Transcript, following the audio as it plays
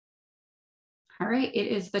All right, it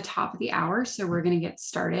is the top of the hour, so we're going to get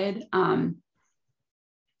started.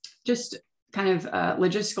 Just kind of a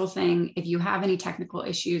logistical thing. If you have any technical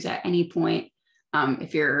issues at any point,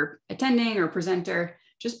 if you're attending or presenter,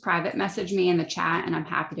 just private message me in the chat and I'm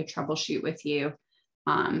happy to troubleshoot with you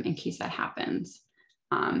in case that happens.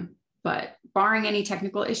 But barring any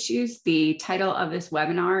technical issues, the title of this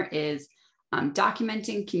webinar is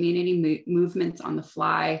Documenting Community Movements on the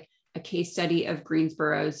Fly, a case study of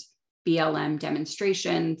Greensboro's BLM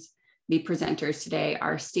demonstrations. The presenters today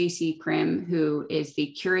are Stacey Krim, who is the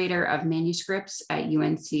curator of manuscripts at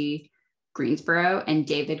UNC Greensboro, and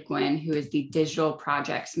David Gwynn, who is the digital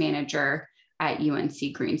projects manager at UNC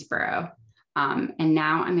Greensboro. And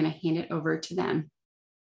now I'm going to hand it over to them.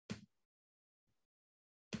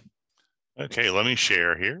 Okay, let me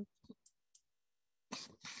share here.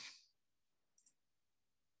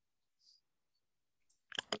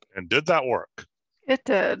 And did that work? It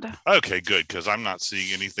did. Okay, good, because I'm not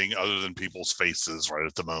seeing anything other than people's faces right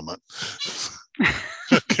at the moment.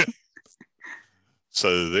 Okay.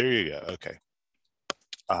 So there you go. Okay.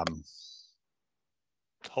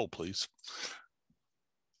 Hold, please.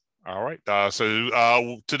 All right.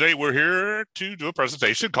 Today we're here to do a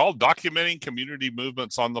presentation called Documenting Community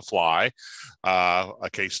Movements on the Fly, a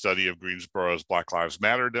case study of Greensboro's Black Lives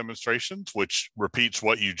Matter demonstrations, which repeats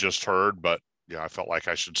what you just heard, but yeah, I felt like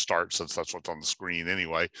I should start since that's what's on the screen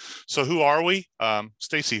anyway. So who are we?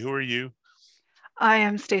 Stacey, who are you? I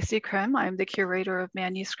am Stacey Krim. I'm the curator of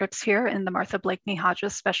manuscripts here in the Martha Blakeney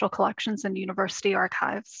Hodges Special Collections and University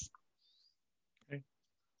Archives. Okay.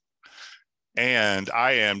 And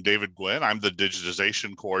I am David Gwynn. I'm the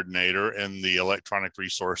digitization coordinator in the Electronic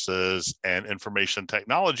Resources and Information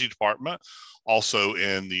Technology Department, also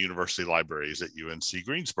in the University Libraries at UNC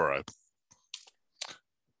Greensboro.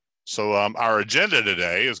 So our agenda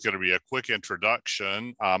today is going to be a quick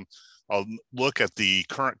introduction. I'll look at the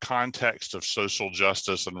current context of social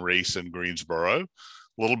justice and race in Greensboro, a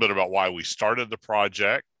little bit about why we started the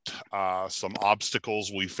project, some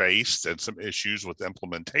obstacles we faced and some issues with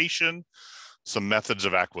implementation, some methods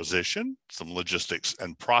of acquisition, some logistics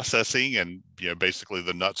and processing, and basically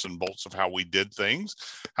the nuts and bolts of how we did things,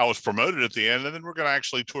 how it's promoted at the end, and then we're going to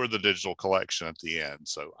actually tour the digital collection at the end.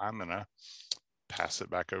 So I'm going to pass it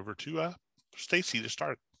back over to Stacey to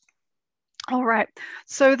start. All right.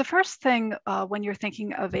 So the first thing when you're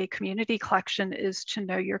thinking of a community collection is to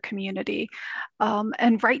know your community.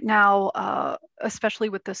 And right now, especially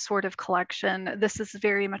with this sort of collection, this is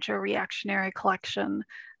very much a reactionary collection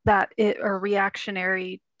or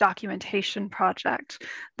reactionary documentation project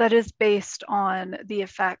that is based on the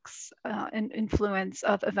effects and influence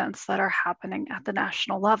of events that are happening at the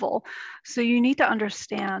national level. So you need to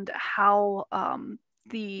understand how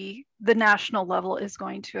the national level is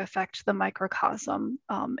going to affect the microcosm,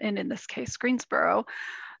 and in this case, Greensboro.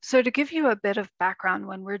 So to give you a bit of background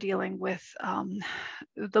when we're dealing with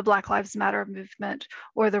the Black Lives Matter movement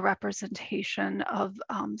or the representation of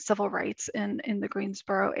civil rights in the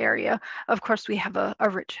Greensboro area, of course, we have a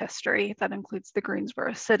rich history that includes the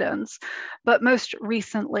Greensboro sit-ins, but most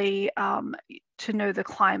recently, to know the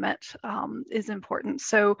climate is important.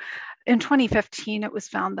 So in 2015, it was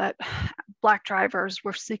found that Black drivers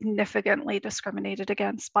were significantly discriminated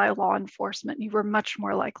against by law enforcement. You were much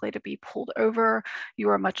more likely to be pulled over. You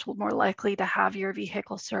were much more likely to have your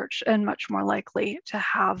vehicle searched and much more likely to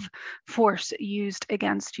have force used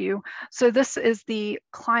against you. So this is the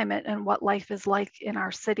climate and what life is like in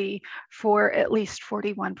our city for at least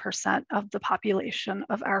 41% of the population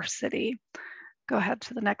of our city. Go ahead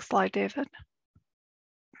to the next slide, David.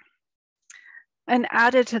 And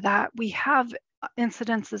added to that, we have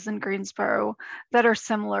incidences in Greensboro that are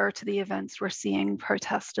similar to the events we're seeing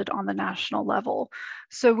protested on the national level.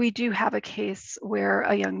 So we do have a case where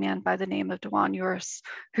a young man by the name of Dewan Urs,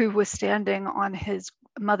 who was standing on his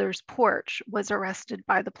mother's porch, was arrested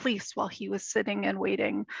by the police while he was sitting and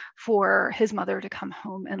waiting for his mother to come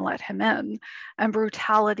home and let him in. And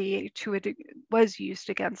brutality was used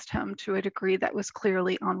against him to a degree that was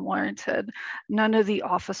clearly unwarranted. None of the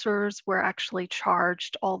officers were actually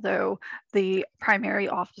charged, although the primary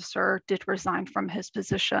officer did resign from his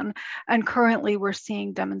position. And currently we're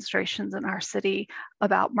seeing demonstrations in our city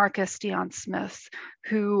about Marcus Dion Smith,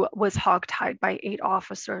 who was hogtied by 8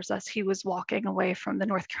 officers as he was walking away from the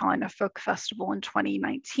North Carolina Folk Festival in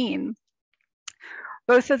 2019.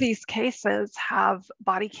 Both of these cases have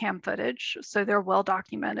body cam footage, so they're well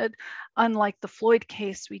documented. Unlike the Floyd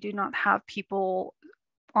case, we do not have people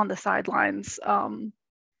on the sidelines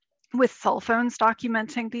with cell phones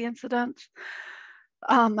documenting the incident.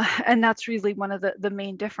 And that's really one of the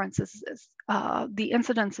main differences is the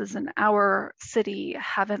incidences in our city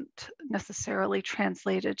haven't necessarily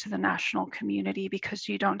translated to the national community because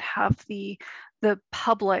you don't have the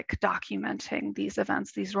public documenting these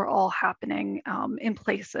events. These were all happening in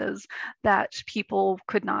places that people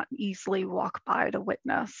could not easily walk by to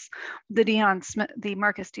witness. The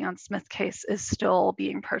Marcus Dion Smith case is still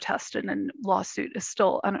being protested, and lawsuit is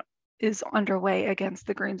still is underway against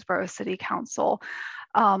the Greensboro City Council.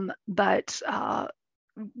 But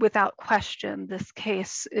without question, this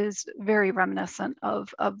case is very reminiscent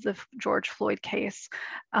of the George Floyd case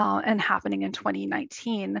and happening in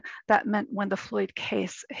 2019. That meant when the Floyd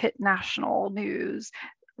case hit national news,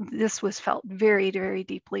 this was felt very, very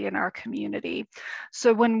deeply in our community.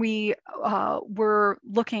 So when we were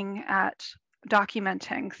looking at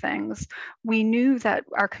documenting things, we knew that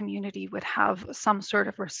our community would have some sort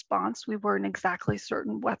of response. We weren't exactly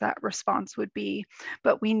certain what that response would be,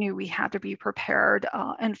 but we knew we had to be prepared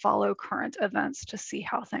and follow current events to see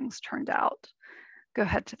how things turned out. Go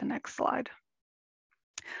ahead to the next slide.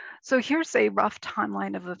 So here's a rough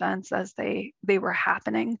timeline of events as they were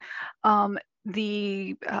happening.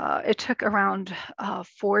 It took around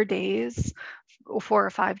 4 days, 4 or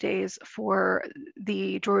 5 days for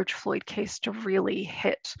the George Floyd case to really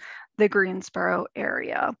hit the Greensboro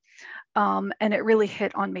area. And it really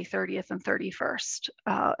hit on May 30th and 31st.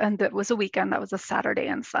 And that was a weekend, that was a Saturday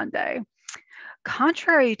and Sunday.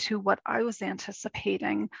 Contrary to what I was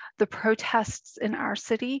anticipating, the protests in our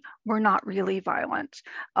city were not really violent.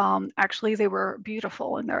 Actually, they were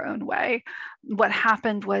beautiful in their own way. What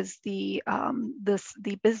happened was the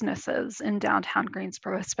businesses in downtown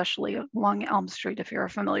Greensboro, especially along Elm Street, if you're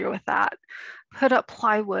familiar with that, put up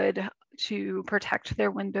plywood to protect their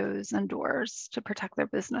windows and doors, to protect their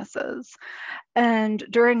businesses. And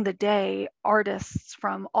during the day, artists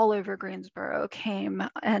from all over Greensboro came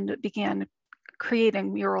and began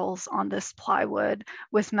creating murals on this plywood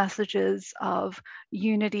with messages of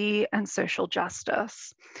unity and social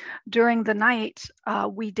justice. During the night,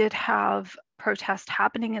 we did have protest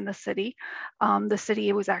happening in the city. The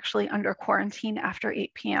city was actually under quarantine after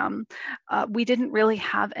 8 p.m. We didn't really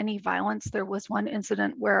have any violence. There was one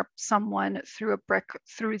incident where someone threw a brick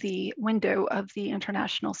through the window of the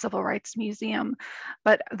International Civil Rights Museum,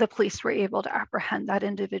 but the police were able to apprehend that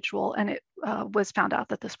individual, and it was found out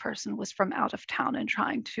that this person was from out of town and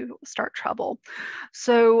trying to start trouble.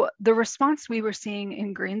 So the response we were seeing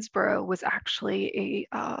in Greensboro was actually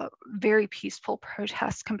a very peaceful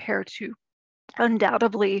protest compared to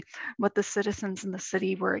undoubtedly what the citizens in the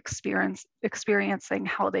city were experiencing,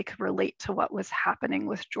 how they could relate to what was happening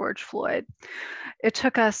with George Floyd. It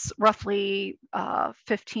took us roughly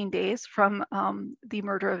 15 days from the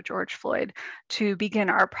murder of George Floyd to begin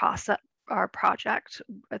our project.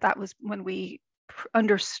 That was when we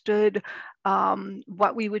understood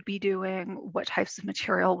what we would be doing, what types of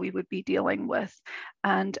material we would be dealing with,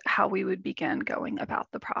 and how we would begin going about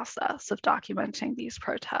the process of documenting these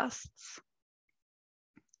protests.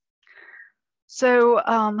 So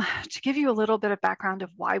to give you a little bit of background of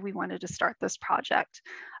why we wanted to start this project,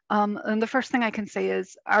 and the first thing I can say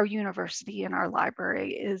is our university and our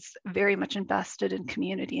library is very much invested in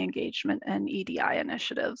community engagement and EDI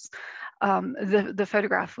initiatives. The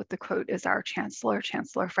photograph with the quote is our Chancellor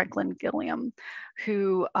Franklin Gilliam,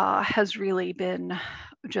 who has really been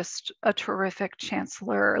just a terrific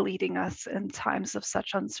chancellor leading us in times of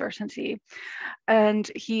such uncertainty. And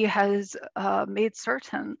he has made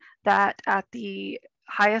certain that at the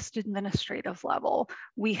highest administrative level,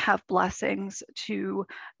 we have blessings to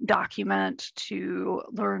document, to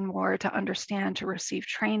learn more, to understand, to receive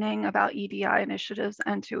training about EDI initiatives,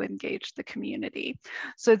 and to engage the community.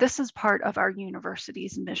 So this is part of our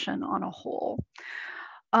university's mission on a whole.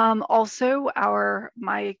 Also,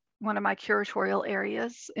 one of my curatorial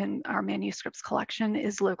areas in our manuscripts collection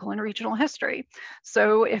is local and regional history.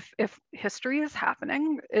 So if history is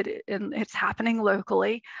happening, it's happening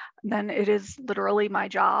locally, then it is literally my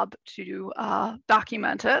job to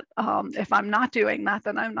document it. If I'm not doing that,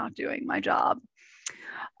 then I'm not doing my job.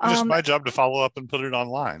 It's my job to follow up and put it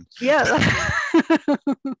online. Yeah.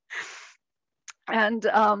 And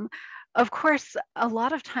of course, a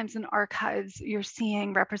lot of times in archives, you're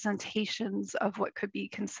seeing representations of what could be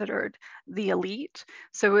considered the elite.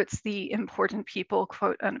 So it's the important people,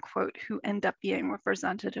 quote unquote, who end up being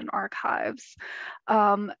represented in archives.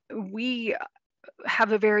 We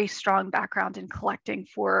have a very strong background in collecting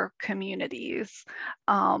for communities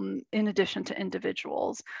in addition to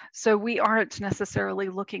individuals. So we aren't necessarily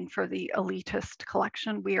looking for the elitist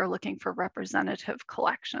collection. We are looking for representative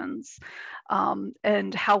collections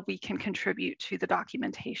and how we can contribute to the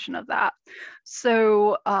documentation of that.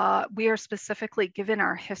 So we are specifically, given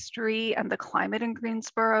our history and the climate in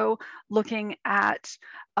Greensboro, looking at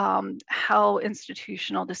how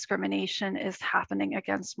institutional discrimination is happening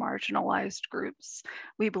against marginalized groups.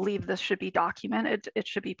 We believe this should be documented. It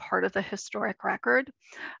should be part of the historic record.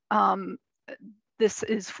 This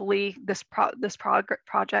is fully, this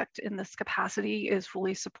project in this capacity is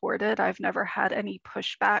fully supported. I've never had any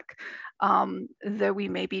pushback, though we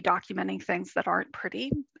may be documenting things that aren't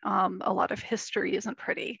pretty. A lot of history isn't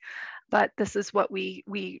pretty, but this is what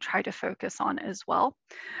we try to focus on as well.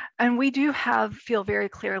 And we do feel very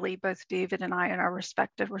clearly, both David and I, in our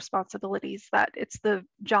respective responsibilities, that it's the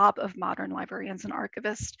job of modern librarians and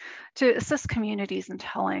archivists to assist communities in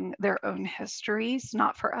telling their own histories,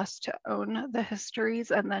 not for us to own the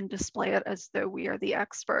histories and then display it as though we are the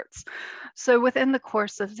experts. So within the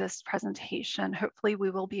course of this presentation, hopefully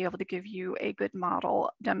we will be able to give you a good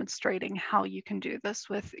model demonstrating how you can do this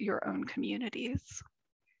with your own communities.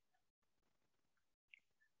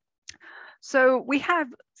 So we have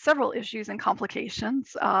several issues and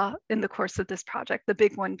complications in the course of this project, the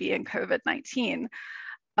big one being COVID-19.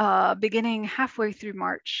 Beginning halfway through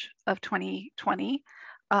March of 2020,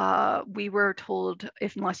 we were told,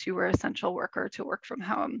 unless you were an essential worker, to work from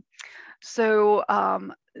home. So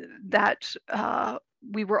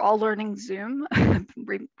we were all learning Zoom.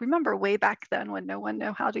 Remember way back then when no one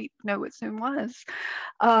knew how to know what Zoom was.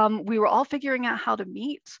 We were all figuring out how to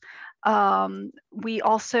meet. We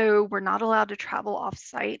also were not allowed to travel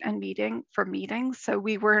off-site and for meetings, so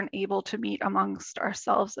we weren't able to meet amongst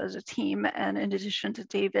ourselves as a team. And in addition to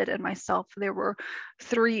David and myself, there were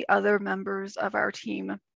 3 other members of our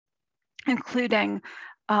team, including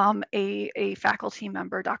a faculty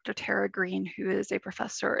member, Dr. Tara Green, who is a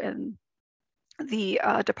professor in the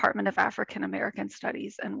Department of African American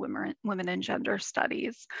Studies and Women and Gender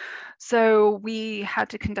Studies. So we had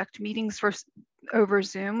to conduct meetings over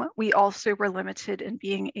Zoom. We also were limited in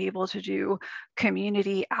being able to do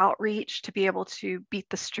community outreach, to be able to beat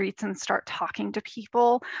the streets and start talking to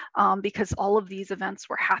people, because all of these events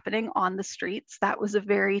were happening on the streets. That was a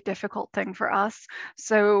very difficult thing for us.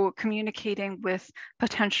 So communicating with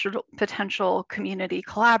potential community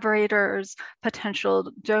collaborators,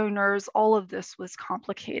 potential donors, all of this was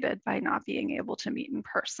complicated by not being able to meet in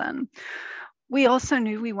person. We also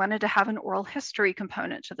knew we wanted to have an oral history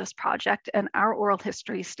component to this project, and our oral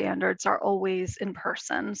history standards are always in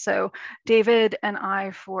person. So David and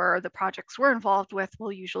I, for the projects we're involved with,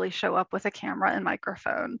 will usually show up with a camera and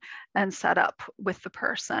microphone and set up with the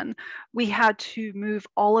person. We had to move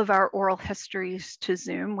all of our oral histories to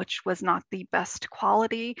Zoom, which was not the best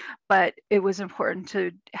quality, but it was important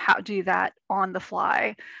to do that on the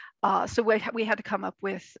fly. So we had to come up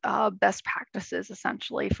with best practices,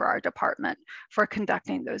 essentially, for our department for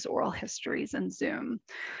conducting those oral histories in Zoom.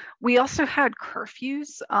 We also had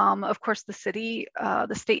curfews. Of course, the state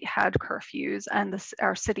had curfews, and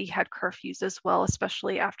our city had curfews as well,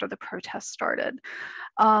 especially after the protests started.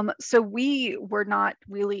 So we were not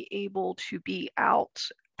really able to be out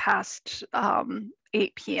past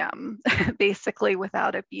 8 p.m. basically,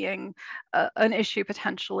 without it being an issue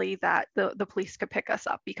potentially that the police could pick us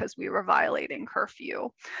up because we were violating curfew.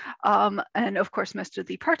 And of course, most of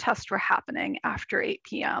the protests were happening after 8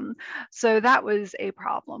 p.m. So that was a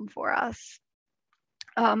problem for us.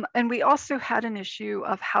 And we also had an issue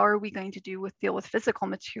of how are we going to deal with physical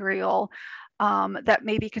material that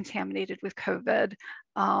may be contaminated with COVID.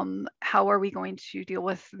 How are we going to deal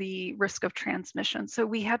with the risk of transmission? So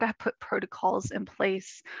we had to put protocols in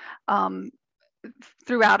place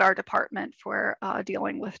throughout our department for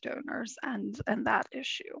dealing with donors and that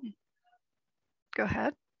issue. Go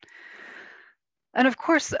ahead. And of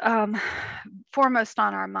course, foremost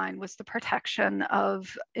on our mind was the protection of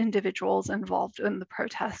individuals involved in the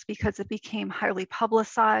protests, because it became highly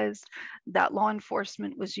publicized that law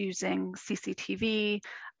enforcement was using CCTV,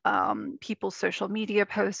 people's social media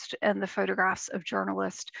posts, and the photographs of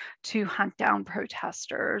journalists to hunt down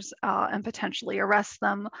protesters and potentially arrest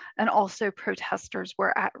them. And also protesters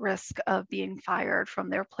were at risk of being fired from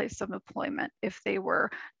their place of employment if they were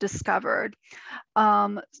discovered.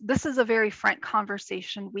 This is a very frank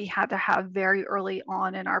conversation we had to have very early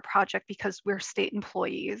on in our project, because we're state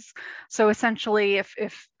employees. So essentially,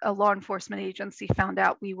 if a law enforcement agency found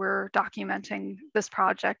out we were documenting this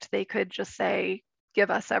project, they could just say, give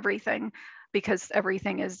us everything, because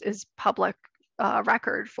everything is public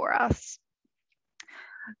record for us.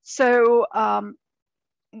 So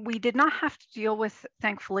we did not have to deal with,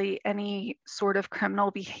 thankfully, any sort of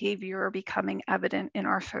criminal behavior becoming evident in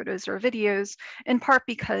our photos or videos, in part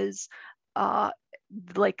because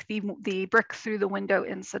like the brick through the window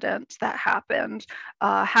incident that happened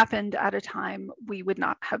at a time we would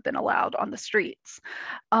not have been allowed on the streets.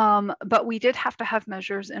 But we did have to have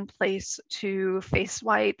measures in place to face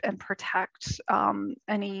wipe and protect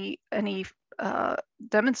any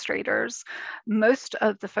demonstrators. Most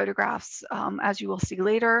of the photographs, as you will see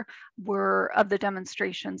later, were of the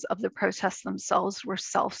demonstrations of the protests themselves were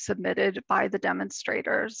self-submitted by the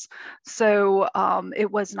demonstrators. So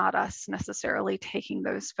it was not us necessarily taking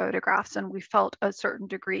those photographs, and we felt a certain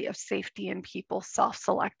degree of safety in people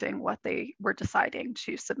self-selecting what they were deciding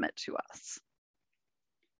to submit to us.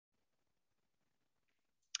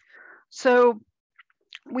 So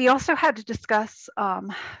we also had to discuss, how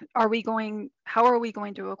are we going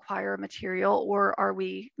to acquire material, or are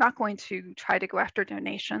we not going to try to go after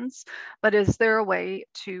donations, but is there a way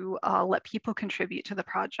to let people contribute to the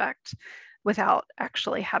project without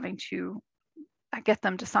actually having to get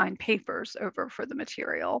them to sign papers over for the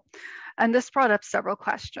material? And this brought up several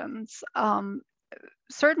questions.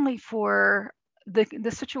 Certainly for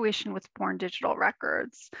the situation with born digital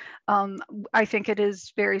records, I think it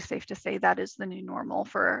is very safe to say that is the new normal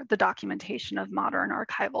for the documentation of modern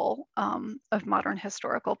archival, of modern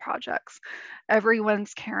historical projects.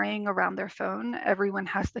 Everyone's carrying around their phone. Everyone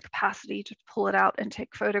has the capacity to pull it out and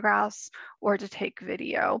take photographs or to take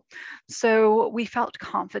video. So we felt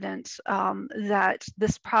confident that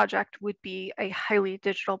this project would be a highly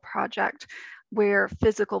digital project where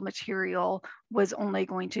physical material was only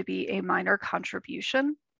going to be a minor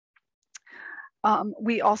contribution.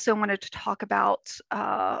 We also wanted to talk about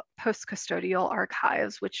post-custodial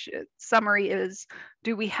archives, which summary is,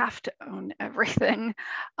 do we have to own everything?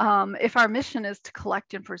 If our mission is to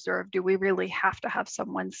collect and preserve, do we really have to have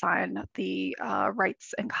someone sign the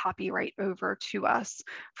rights and copyright over to us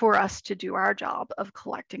for us to do our job of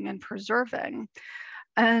collecting and preserving?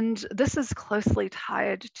 And this is closely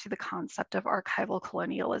tied to the concept of archival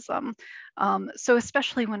colonialism. So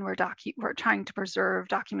especially when we're trying to preserve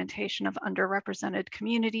documentation of underrepresented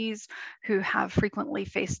communities who have frequently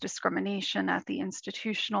faced discrimination at the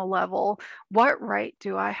institutional level, what right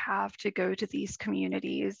do I have to go to these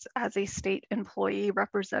communities as a state employee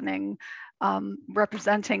representing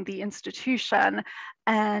the institution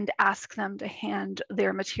and ask them to hand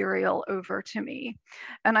their material over to me?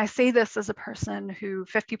 And I say this as a person who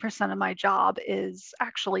 50% of my job is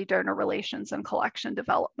actually donor relations and collection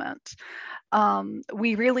development.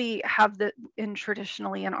 We really have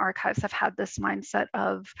traditionally in archives have had this mindset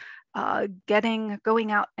of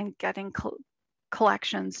going out and getting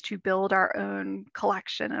collections to build our own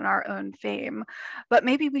collection and our own fame. But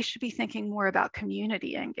maybe we should be thinking more about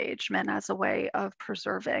community engagement as a way of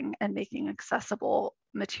preserving and making accessible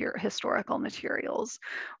historical materials,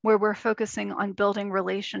 where we're focusing on building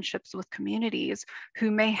relationships with communities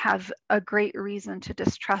who may have a great reason to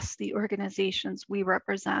distrust the organizations we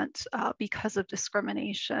represent because of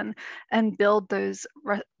discrimination, and build those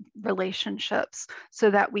relationships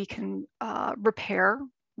so that we can repair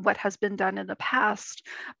what has been done in the past,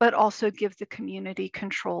 but also give the community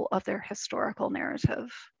control of their historical narrative.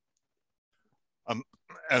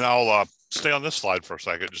 And I'll stay on this slide for a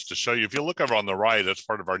second just to show you. If you look over on the right, it's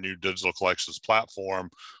part of our new digital collections platform,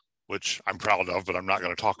 which I'm proud of, but I'm not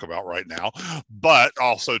going to talk about right now. But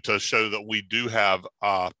also to show that we do have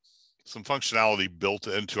some functionality built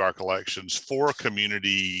into our collections for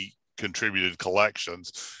community contributed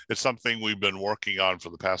collections. It's something we've been working on for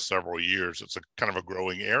the past several years. It's a kind of a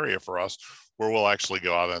growing area for us, where we'll actually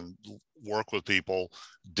go out and work with people,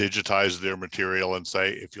 digitize their material, and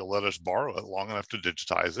say, if you'll let us borrow it long enough to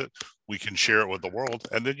digitize it, we can share it with the world,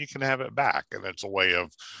 and then you can have it back. And it's a way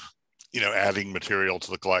of, adding material to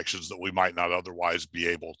the collections that we might not otherwise be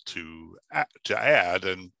able to add.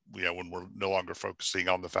 And when we're no longer focusing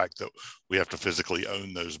on the fact that we have to physically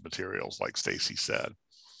own those materials, like Stacey said.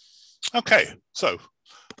 Okay, so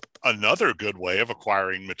another good way of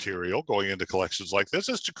acquiring material going into collections like this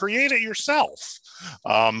is to create it yourself,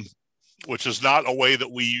 which is not a way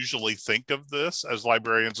that we usually think of this as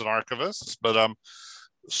librarians and archivists, but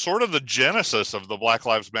sort of the genesis of the Black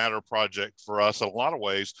Lives Matter project for us in a lot of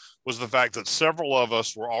ways was the fact that several of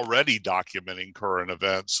us were already documenting current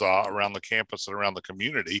events around the campus and around the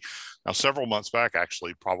community. Now, several months back,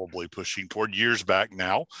 actually, probably pushing toward years back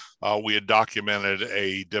now, we had documented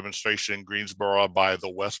a demonstration in Greensboro by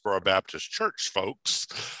the Westboro Baptist Church folks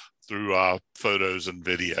through photos and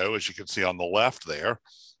video, as you can see on the left there.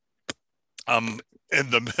 In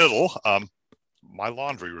the middle, my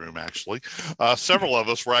laundry room, actually. Several of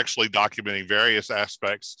us were actually documenting various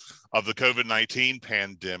aspects of the COVID-19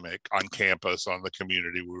 pandemic on campus, on the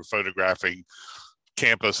community. We were photographing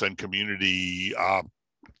campus and community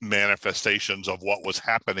manifestations of what was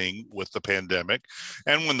happening with the pandemic.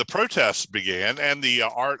 And when the protests began and the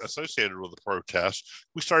art associated with the protests,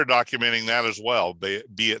 we started documenting that as well, be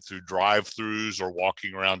it through drive-throughs or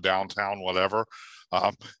walking around downtown, whatever.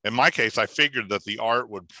 In my case, I figured that the art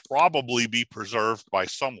would probably be preserved by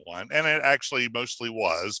someone, and it actually mostly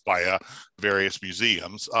was by various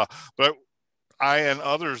museums. But I and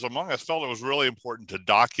others among us felt it was really important to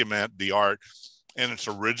document the art in its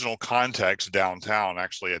original context downtown,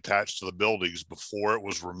 actually attached to the buildings before it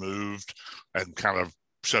was removed and kind of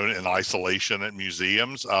shown in isolation at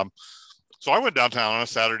museums. So I went downtown on a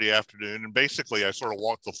Saturday afternoon, and basically I sort of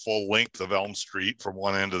walked the full length of Elm Street from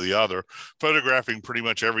one end to the other, photographing pretty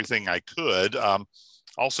much everything I could.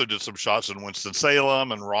 Also did some shots in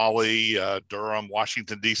Winston-Salem and Raleigh, Durham,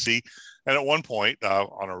 Washington, D.C. And at one point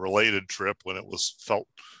on a related trip, when it was felt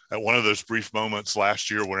at one of those brief moments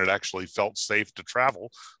last year when it actually felt safe to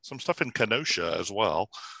travel, some stuff in Kenosha as well.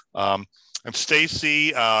 And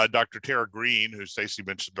Stacey, Dr. Tara Green, who Stacey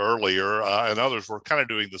mentioned earlier, and others were kind of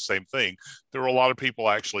doing the same thing. There were a lot of people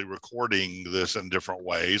actually recording this in different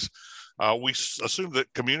ways. We assumed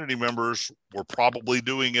that community members were probably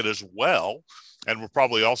doing it as well, and were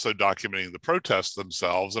probably also documenting the protests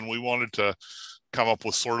themselves. And we wanted to come up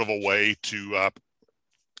with sort of a way to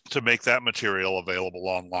make that material available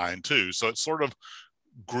online too. So it sort of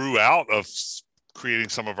grew out of creating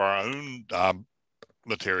some of our own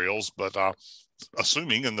materials, but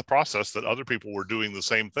assuming in the process that other people were doing the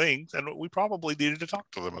same thing, and we probably needed to talk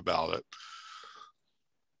to them about it.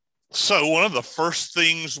 So one of the first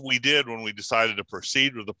things we did when we decided to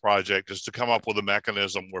proceed with the project is to come up with a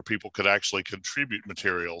mechanism where people could actually contribute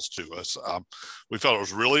materials to us. We felt it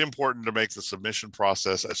was really important to make the submission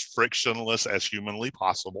process as frictionless as humanly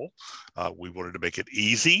possible. We wanted to make it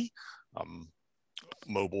easy,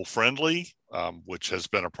 mobile friendly, which has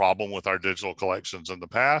been a problem with our digital collections in the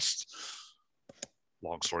past.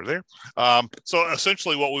 Long story there. So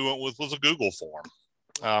essentially what we went with was a Google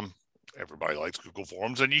form. Everybody likes Google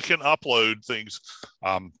Forms, and you can upload things.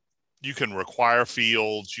 You can require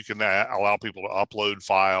fields. You can allow people to upload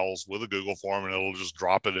files with a Google form, and it'll just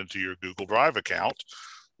drop it into your Google Drive account,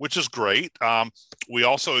 which is great. We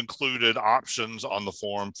also included options on the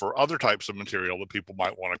form for other types of material that people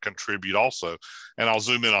might want to contribute also. And I'll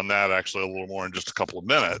zoom in on that actually a little more in just a couple of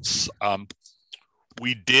minutes.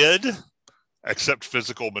 We did accept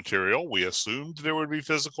physical material. We assumed there would be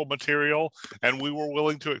physical material, and we were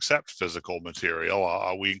willing to accept physical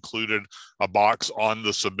material. We included a box on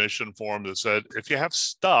the submission form that said, if you have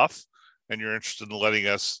stuff and you're interested in letting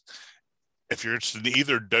us, if you're interested in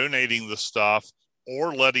either donating the stuff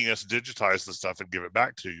or letting us digitize the stuff and give it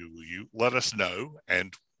back to you, let us know.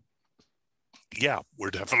 And yeah,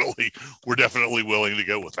 we're definitely willing to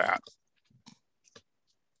go with that.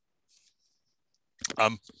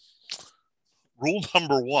 Rule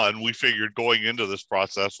number one, we figured going into this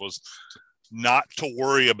process was not to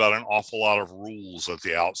worry about an awful lot of rules at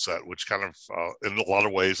the outset, which kind of, in a lot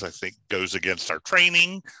of ways, I think goes against our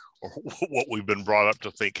training or what we've been brought up to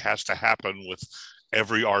think has to happen with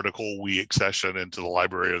every article we accession into the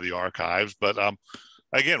library or the archives. But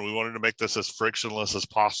again, we wanted to make this as frictionless as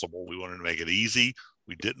possible. We wanted to make it easy.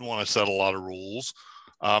 We didn't want to set a lot of rules.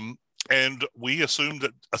 And we assumed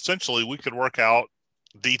that essentially we could work out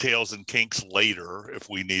details and kinks later if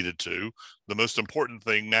we needed to. The most important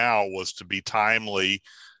thing now was to be timely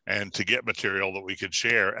and to get material that we could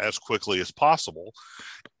share as quickly as possible.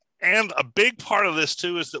 And a big part of this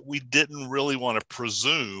too is that we didn't really want to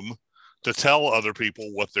presume to tell other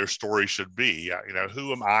people what their story should be. You know,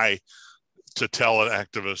 who am I to tell an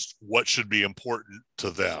activist what should be important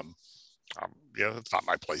to them? It's not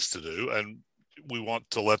my place to do. And we want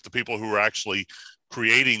to let the people who are actually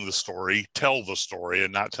creating the story tell the story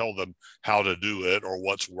and not tell them how to do it or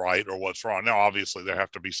what's right or what's wrong. Now, obviously, there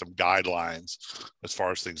have to be some guidelines as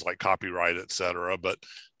far as things like copyright, et cetera. But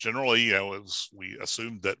generally, we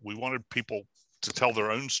assumed that we wanted people to tell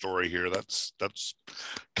their own story here. That's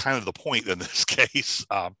kind of the point in this case.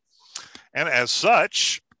 And as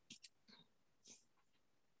such,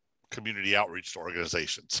 community outreach to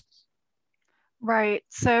organizations. Right.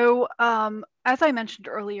 So as I mentioned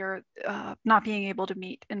earlier, not being able to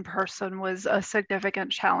meet in person was a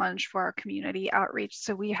significant challenge for our community outreach.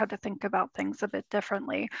 So we had to think about things a bit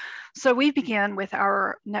differently. So we began with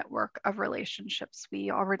our network of relationships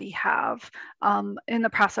we already have in the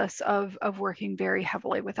process of working very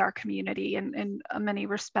heavily with our community. And in many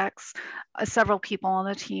respects, several people on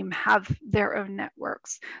the team have their own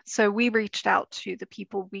networks. So we reached out to the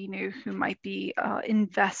people we knew who might be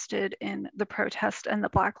invested in the protest and the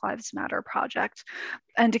Black Lives Matter project.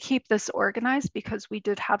 And to keep this organized, because we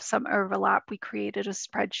did have some overlap, we created a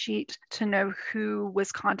spreadsheet to know who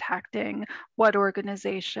was contacting what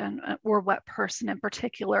organization or what person in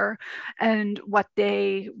particular, and what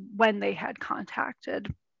day, when they had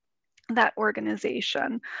contacted that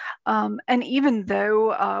organization. And even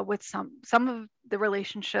though with some of the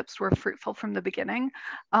relationships were fruitful from the beginning,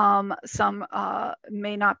 some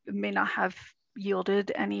may not have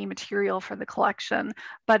yielded any material for the collection,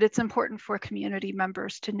 but it's important for community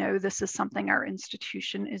members to know this is something our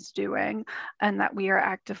institution is doing and that we are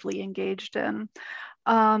actively engaged in.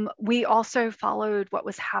 We also followed what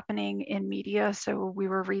was happening in media. So we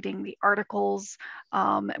were reading the articles,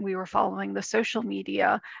 we were following the social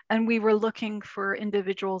media, and we were looking for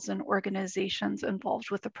individuals and organizations involved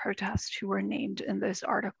with the protest who were named in those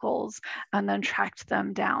articles, and then tracked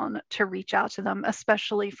them down to reach out to them,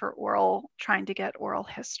 especially for trying to get oral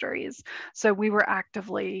histories. So we were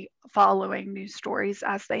actively following news stories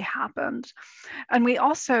as they happened. And we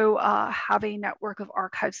also have a network of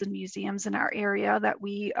archives and museums in our area that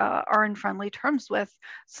we are in friendly terms with.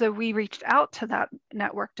 So we reached out to that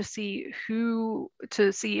network to see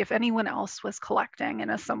if anyone else was collecting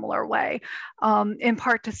in a similar way, in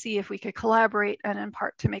part to see if we could collaborate, and in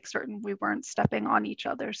part to make certain we weren't stepping on each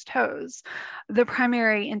other's toes. The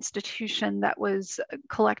primary institution that was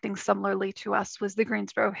collecting similarly to us was the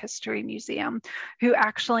Greensboro History Museum, who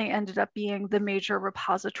actually ended up being the major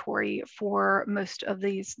repository for most of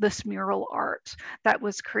this mural art that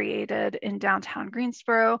was created in downtown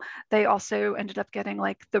Greensboro. They also ended up getting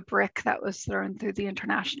like the brick that was thrown through the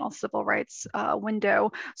International Civil Rights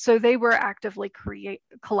window. So they were actively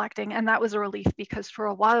collecting, and that was a relief because for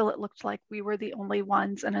a while it looked like we were the only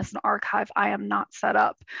ones, and as an archive, I am not set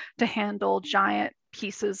up to handle giant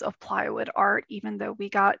pieces of plywood art, even though we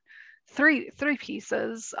got three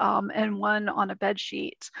pieces and one on a bed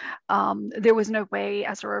sheet. There was no way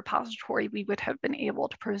as a repository we would have been able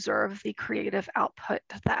to preserve the creative output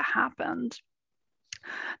that happened.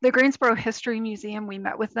 The Greensboro History Museum, we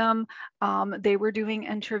met with them. They were doing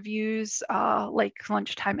interviews, like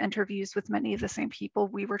lunchtime interviews with many of the same people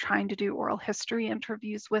we were trying to do oral history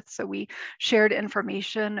interviews with. So we shared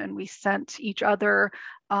information and we sent each other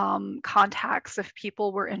contacts if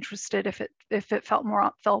people were interested. If it felt more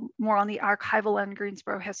on the archival end,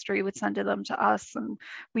 Greensboro History would send them to us, and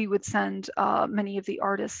we would send many of the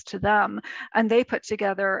artists to them. And they put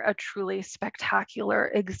together a truly spectacular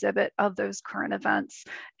exhibit of those current events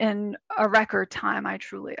in a record time. I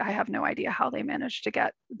have no idea how they managed to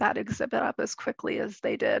get that exhibit up as quickly as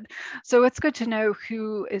they did. So it's good to know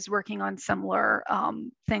who is working on similar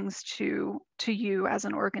things to you as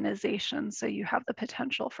an organization, so you have the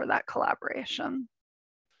potential for that collaboration.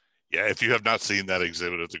 Yeah, if you have not seen that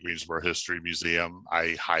exhibit at the Greensboro History Museum,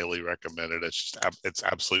 I highly recommend it. It's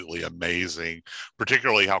absolutely amazing,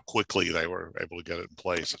 particularly how quickly they were able to get it in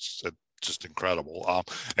place. It's just incredible.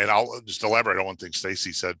 And I'll just elaborate on one thing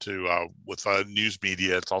Stacey said too. With news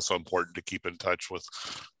media, it's also important to keep in touch with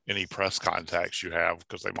any press contacts you have,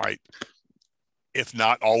 because they might, if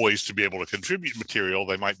not always to be able to contribute material,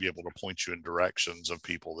 they might be able to point you in directions of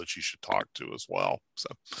people that you should talk to as well.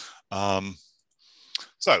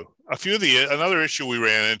 So another issue we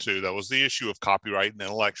ran into, that was the issue of copyright and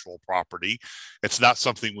intellectual property. It's not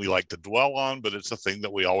something we like to dwell on, but it's a thing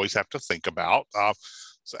that we always have to think about.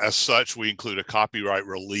 So as such, we include a copyright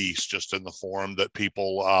release just in the form that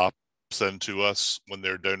people send to us when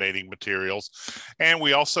they're donating materials. And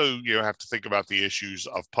we also have to think about the issues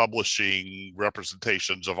of publishing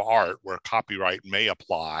representations of art where copyright may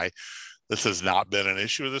apply. This has not been an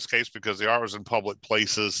issue in this case because the art was in public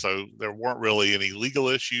places, so there weren't really any legal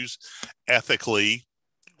issues. Ethically,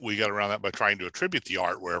 we got around that by trying to attribute the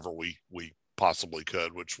art wherever we possibly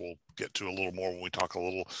could, which we'll get to a little more when we talk a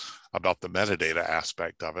little about the metadata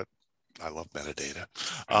aspect of it. I love metadata.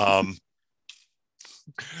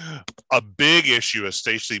 A big issue, as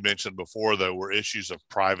Stacey mentioned before, though, were issues of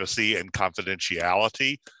privacy and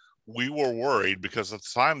confidentiality. We were worried because at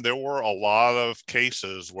the time there were a lot of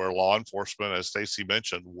cases where law enforcement, as Stacey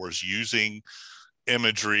mentioned, was using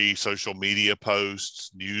imagery, social media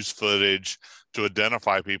posts, news footage to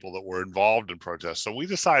identify people that were involved in protests. So we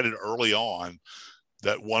decided early on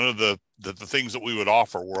that one of the things that we would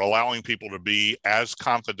offer were allowing people to be as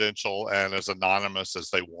confidential and as anonymous as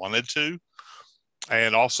they wanted to,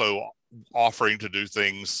 and also offering to do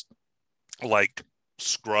things like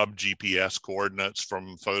scrub GPS coordinates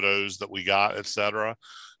from photos that we got, etc.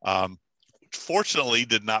 Fortunately,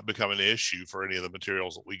 did not become an issue for any of the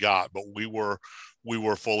materials that we got, but we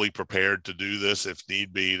were fully prepared to do this if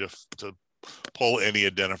need be, to pull any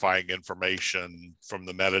identifying information from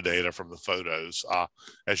the metadata from the photos.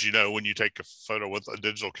 As you know, when you take a photo with a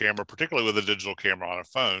digital camera, particularly with a digital camera on a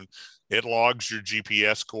phone, it logs your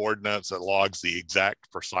GPS coordinates, it logs the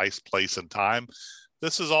exact precise place and time.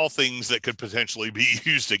 This is all things that could potentially be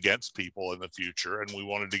used against people in the future, and we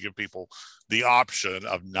wanted to give people the option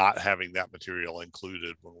of not having that material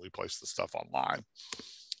included when we place the stuff online.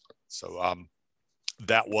 So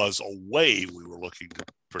that was a way we were looking to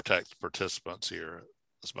protect participants here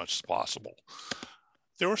as much as possible.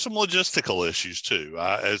 There were some logistical issues too.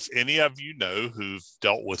 As any of you know who've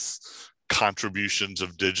dealt with contributions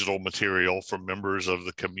of digital material from members of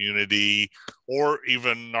the community, or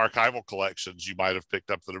even archival collections you might have picked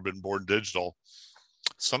up that have been born digital,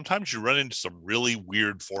 sometimes you run into some really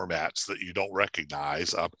weird formats that you don't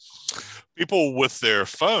recognize. People with their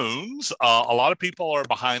phones, a lot of people are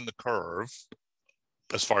behind the curve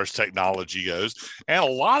as far as technology goes, and a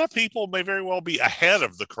lot of people may very well be ahead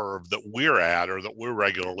of the curve that we're at, or that we're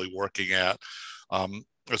regularly working at,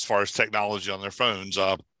 as far as technology on their phones.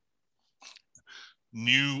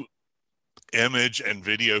 New image and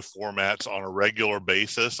video formats on a regular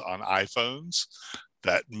basis on iPhones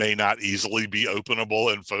that may not easily be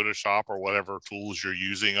openable in Photoshop or whatever tools you're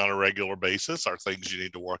using on a regular basis are things you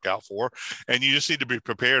need to work out for. And you just need to be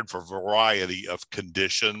prepared for a variety of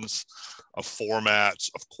conditions, of formats,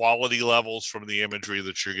 of quality levels from the imagery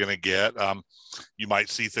that you're going to get. You might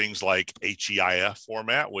see things like HEIF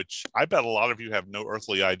format, which I bet a lot of you have no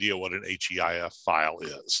earthly idea what an HEIF file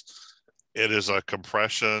is. It is a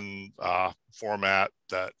compression format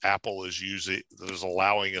that Apple is using, that is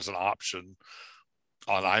allowing as an option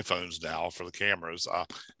on iPhones now for the cameras.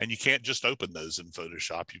 And you can't just open those in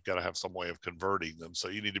Photoshop. You've got to have some way of converting them. So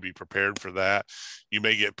you need to be prepared for that. You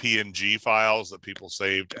may get PNG files that people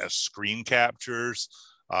saved as screen captures.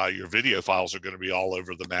 Your video files are going to be all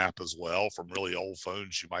over the map as well. From really old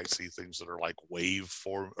phones, you might see things that are like WAV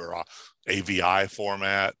form or AVI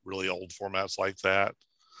format, really old formats like that.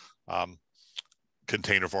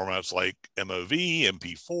 Container formats like MOV,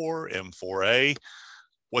 MP4, M4A.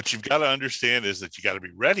 What you've got to understand is that you got to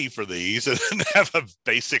be ready for these and have a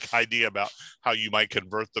basic idea about how you might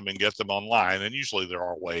convert them and get them online. And usually there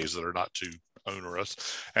are ways that are not too onerous.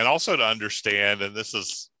 And also to understand, and this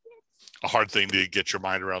is a hard thing to get your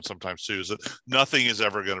mind around sometimes too, is that nothing is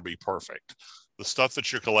ever going to be perfect. The stuff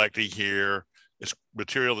that you're collecting here is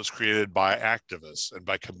material that's created by activists and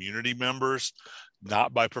by community members,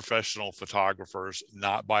 not by professional photographers,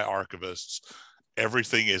 not by archivists.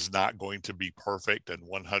 Everything is not going to be perfect and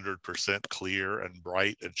 100% clear and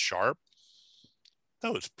bright and sharp.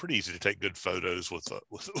 No, it's pretty easy to take good photos with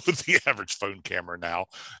the average phone camera now.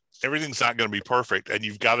 Everything's not going to be perfect, and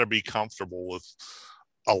you've got to be comfortable with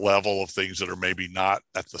a level of things that are maybe not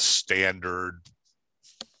at the standard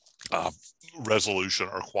resolution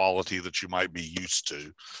or quality that you might be used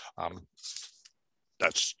to.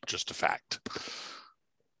 That's just a fact.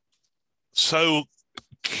 So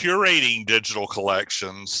curating digital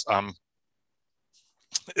collections,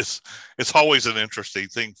 it's always an interesting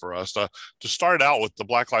thing for us. To start out with the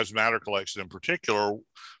Black Lives Matter collection in particular,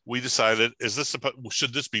 we decided,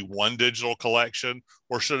 should this be one digital collection,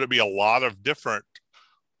 or should it be a lot of different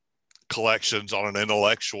collections on an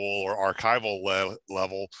intellectual or archival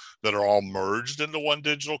level that are all merged into one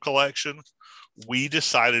digital collection? We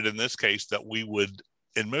decided in this case that we would,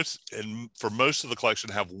 for most of the collection,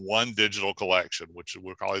 have one digital collection, which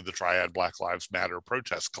we're calling the Triad Black Lives Matter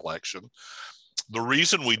protest collection. The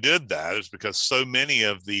reason we did that is because so many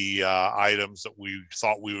of the items that we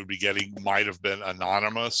thought we would be getting might have been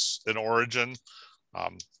anonymous in origin.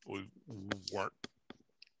 We weren't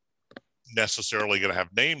necessarily going to have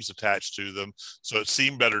names attached to them, so it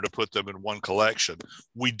seemed better to put them in one collection.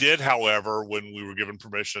 We did, however, when we were given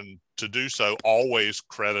permission to do so, always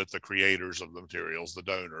credit the creators of the materials, the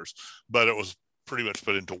donors, but it was pretty much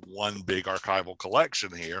put into one big archival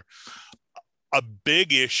collection here. A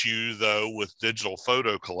big issue, though, with digital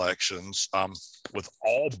photo collections, with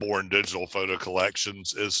all born digital photo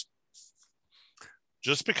collections, is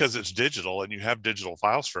just because it's digital and you have digital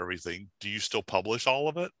files for everything, do you still publish all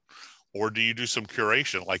of it? Or do you do some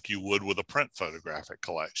curation like you would with a print photographic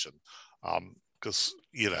collection? Because,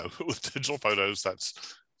 with digital photos,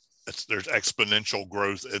 there's exponential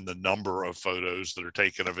growth in the number of photos that are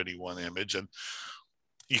taken of any one image. And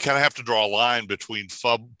you kind of have to draw a line between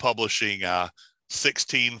publishing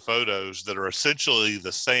 16 photos that are essentially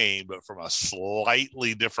the same, but from a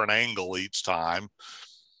slightly different angle each time,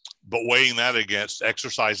 but weighing that against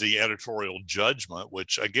exercising editorial judgment,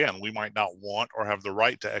 which again, we might not want or have the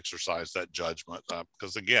right to exercise that judgment,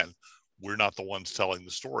 because again, we're not the ones telling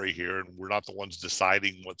the story here, and we're not the ones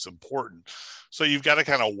deciding what's important. So you've got to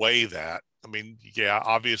kind of weigh that. I mean, yeah,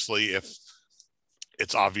 obviously, if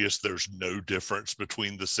it's obvious there's no difference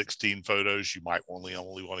between the 16 photos, you might only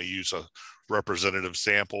want to use a representative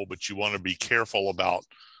sample, but you want to be careful about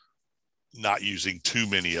not using too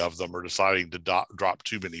many of them or deciding to drop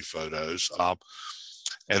too many photos.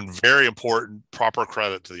 And very important, proper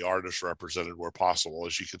credit to the artist represented where possible.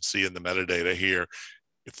 As you can see in the metadata here,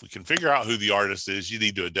 if we can figure out who the artist is, you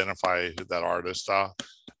need to identify that artist. A,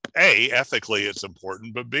 ethically it's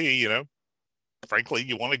important, but B, you know, frankly,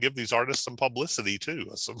 you want to give these artists some publicity too,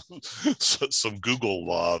 some Google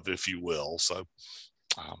love, if you will. So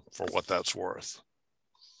for what that's worth.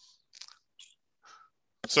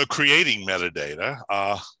 So creating metadata,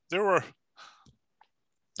 there were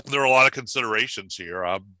a lot of considerations here.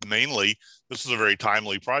 Mainly, this is a very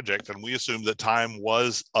timely project, and we assumed that time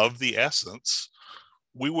was of the essence.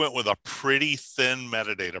 We went with a pretty thin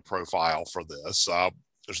metadata profile for this.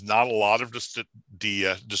 There's not a lot of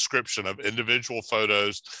description of individual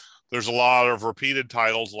photos. There's a lot of repeated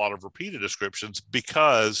titles, a lot of repeated descriptions,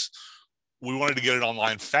 because we wanted to get it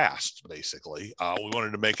online fast, basically. We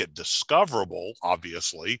wanted to make it discoverable,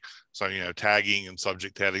 obviously. So, you know, tagging and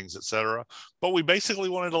subject headings, et cetera. But we basically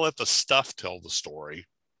wanted to let the stuff tell the story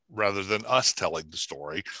rather than us telling the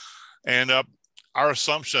story. And our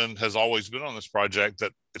assumption has always been on this project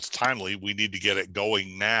that it's timely. We need to get it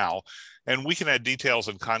going now. And we can add details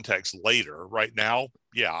and context later. Right now,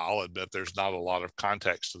 yeah, I'll admit there's not a lot of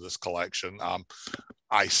context to this collection.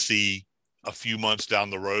 I see a few months down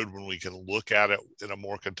the road when we can look at it in a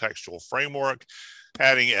more contextual framework,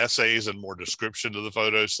 adding essays and more description to the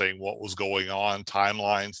photos, saying what was going on,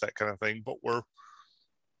 timelines, that kind of thing. But we're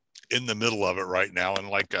in the middle of it right now. And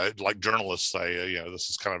like journalists say, you know, this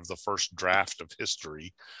is kind of the first draft of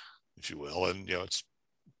history, if you will. And, you know, it's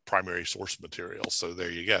primary source material. So there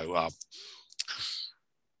you go.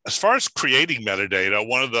 As far as creating metadata,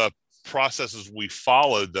 one of the processes we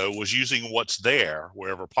followed, though, was using what's there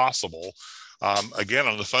wherever possible. Again,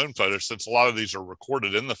 on the phone photo, since a lot of these are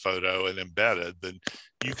recorded in the photo and embedded, then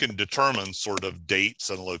you can determine sort of dates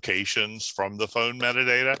and locations from the phone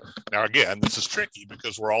metadata. Now, again, this is tricky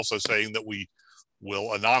because we're also saying that we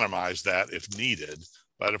will anonymize that if needed.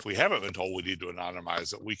 But if we haven't been told we need to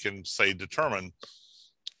anonymize it, we can say determine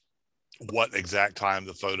what exact time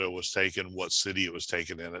the photo was taken, what city it was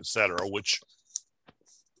taken in, et cetera, which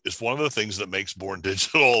is one of the things that makes Born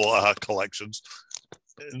Digital collections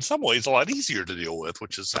in some ways a lot easier to deal with,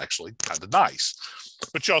 which is actually kind of nice.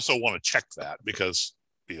 But you also want to check that because,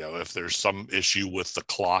 you know, if there's some issue with the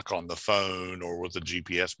clock on the phone or with the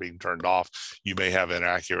GPS being turned off, you may have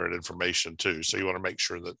inaccurate information too. So you want to make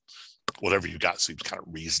sure that whatever you got seems kind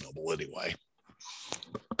of reasonable anyway.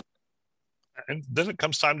 And then it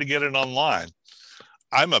comes time to get it online.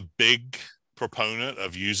 I'm a big proponent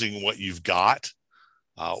of using what you've got,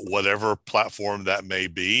 whatever platform that may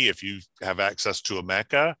be. If you have access to a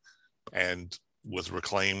Mecca, and with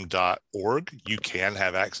reclaim.org, you can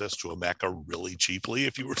have access to a Mecca really cheaply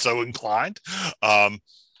if you were so inclined. If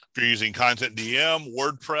you're using Content DM,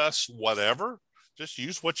 WordPress, whatever, just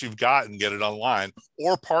use what you've got and get it online,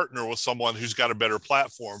 or partner with someone who's got a better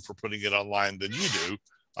platform for putting it online than you do.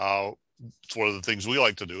 It's one of the things we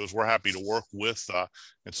like to do is we're happy to work with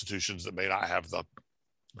institutions that may not have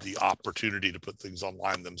the opportunity to put things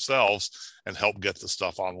online themselves and help get the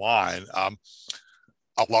stuff online.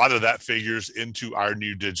 A lot of that figures into our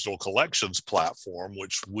new digital collections platform,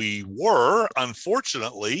 which we were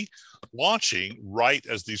unfortunately launching right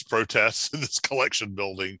as these protests in this collection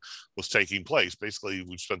building was taking place. Basically,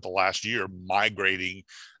 we've spent the last year migrating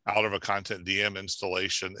out of a Content DM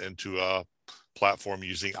installation into a platform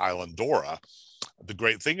using Islandora. The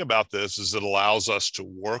great thing about this is it allows us to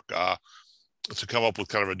work to come up with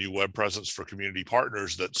kind of a new web presence for community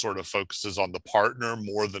partners that sort of focuses on the partner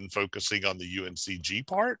more than focusing on the UNCG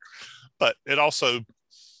part. But it also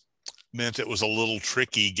meant it was a little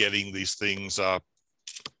tricky getting these things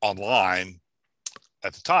online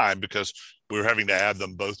at the time because we were having to add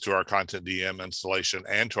them both to our Content DM installation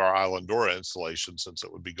and to our Islandora installation since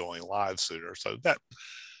it would be going live sooner. So that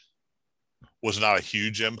was not a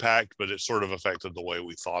huge impact, but it sort of affected the way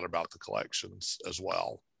we thought about the collections as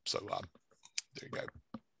well. So there you go.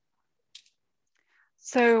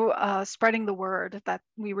 So spreading the word that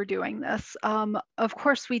we were doing this. Of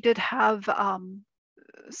course, we did have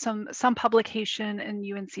some publication in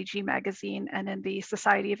UNCG magazine and in the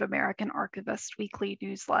Society of American Archivists weekly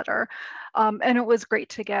newsletter. And it was great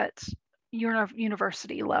to get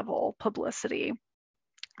university level publicity.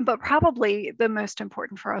 But probably the most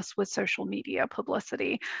important for us was social media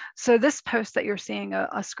publicity. So this post that you're seeing a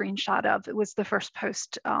screenshot of, it was the first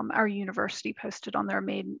post our university posted on their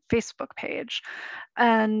main Facebook page.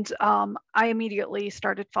 And I immediately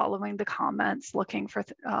started following the comments, looking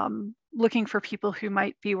for people who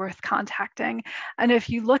might be worth contacting. And if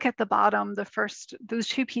you look at the bottom, those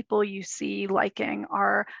two people you see liking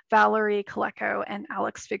are Valerie Coleco and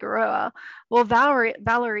Alex Figueroa. Well,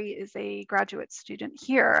 Valerie is a graduate student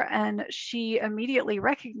here, and she immediately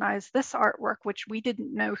recognized this artwork, which we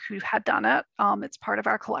didn't know who had done it. It's part of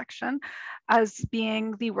our collection, as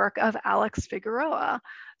being the work of Alex Figueroa.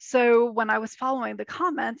 So when I was following the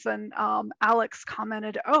comments and Alex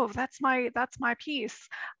commented, "Oh, that's my piece,"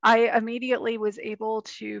 I immediately was able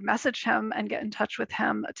to message him and get in touch with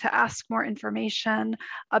him to ask more information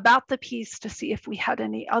about the piece, to see if we had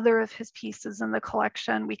any other of his pieces in the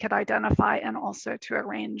collection we could identify, and also to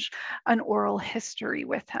arrange an oral history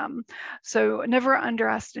with him. So never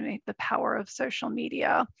underestimate the power of social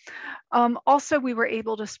media. Also, we were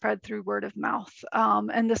able to spread through word of mouth,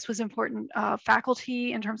 and this was important.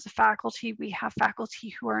 Faculty, in terms of faculty, we have faculty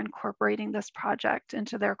who are incorporating this project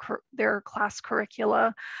into their class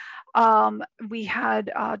curricula. We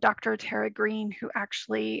had Dr. Tara Green, who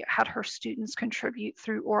actually had her students contribute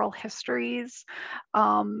through oral histories,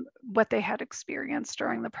 what they had experienced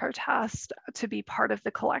during the protest, to be part of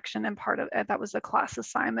the collection, and part of that was a class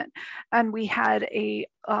assignment. And we had a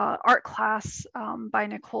art class by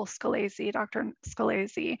Nicole Scalese, Dr.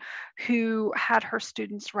 Scalese, who had her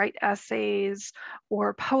students write essays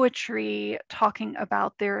or poetry talking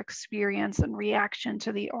about their experience and reaction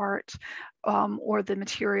to the art, or the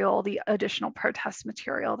material, the additional protest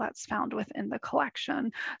material that's found within the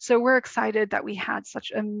collection. So we're excited that we had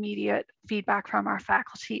such immediate feedback from our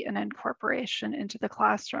faculty and incorporation into the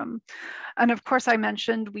classroom. And of course, I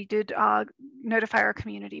mentioned we did notify our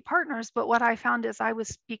community partners, but what I found is I was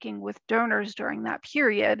speaking with donors during that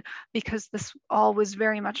period, because this all was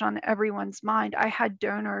very much on everyone's mind. I had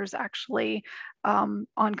donors actually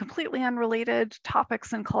on completely unrelated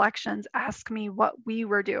topics and collections ask me what we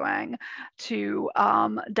were doing to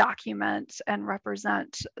document and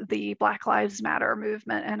represent the Black Lives Matter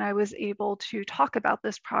movement. And I was able to talk about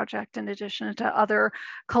this project in addition to other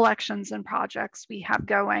collections and projects we have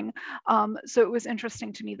going. So it was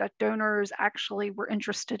interesting to me that donors actually were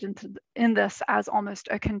interested in this as almost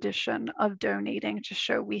a condition of donating, to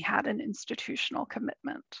show we had an institutional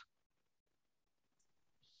commitment.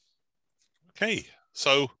 Okay,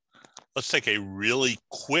 so let's take a really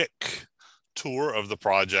quick tour of the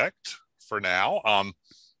project for now.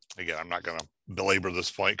 Again, I'm not going to belabor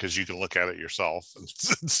this point because you can look at it yourself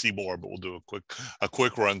and see more, but we'll do a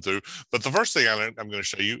quick run through. But the first thing I'm going to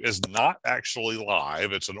show you is not actually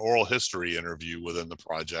live. It's an oral history interview within the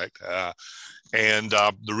project. And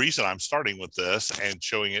the reason I'm starting with this and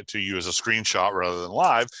showing it to you as a screenshot rather than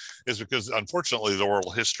live is because, unfortunately, the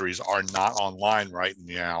oral histories are not online right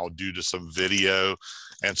now due to some video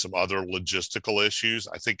and some other logistical issues.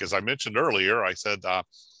 I think, as I mentioned earlier, I said,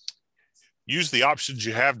 use the options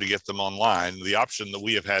you have to get them online. The option that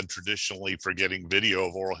we have had traditionally for getting video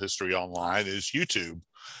of oral history online is YouTube,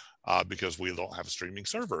 because we don't have a streaming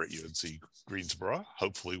server at UNC Greensboro.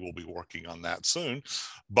 Hopefully we'll be working on that soon,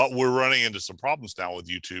 but we're running into some problems now with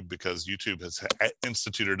YouTube, because YouTube has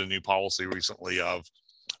instituted a new policy recently of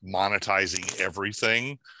monetizing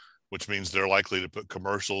everything, which means they're likely to put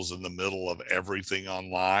commercials in the middle of everything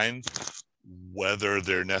online, whether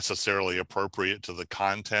they're necessarily appropriate to the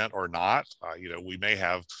content or not. We may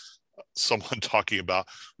have someone talking about,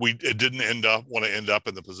 it didn't want to end up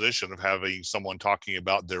in the position of having someone talking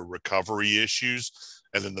about their recovery issues,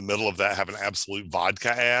 and in the middle of that have an absolute vodka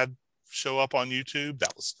ad show up on YouTube.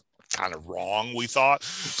 That was kind of wrong, we thought.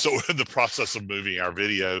 So we're in the process of moving our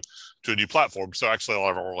video to a new platform. So actually a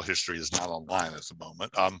lot of our oral history is not online at the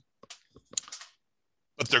moment.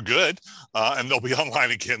 But they're good, and they'll be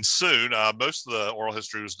online again soon. Most of the oral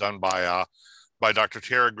history was done by Dr.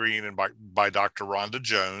 Tara Green and by Dr. Rhonda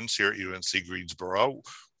Jones here at UNC Greensboro.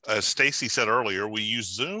 As Stacey said earlier, we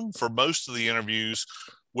use Zoom for most of the interviews,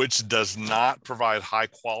 which does not provide high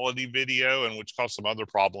quality video, and which caused some other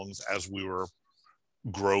problems as we were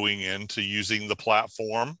growing into using the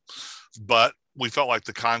platform. But we felt like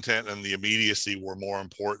the content and the immediacy were more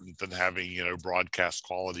important than having, broadcast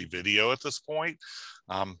quality video at this point.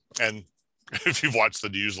 And if you've watched the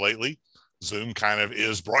news lately, Zoom kind of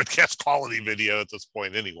is broadcast quality video at this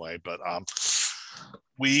point anyway, but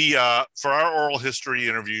we, for our oral history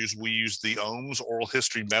interviews, we use the OHM's Oral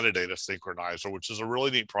History Metadata Synchronizer, which is a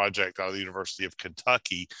really neat project out of the University of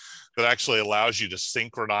Kentucky that actually allows you to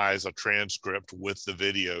synchronize a transcript with the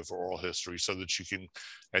video for oral history so that you can,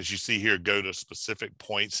 as you see here, go to specific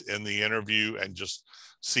points in the interview and just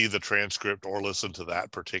see the transcript or listen to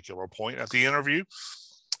that particular point at the interview.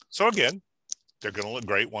 So again, they're going to look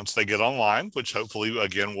great once they get online, which hopefully,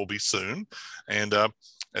 again, will be soon. And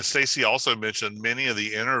as Stacey also mentioned, many of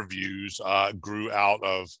the interviews grew out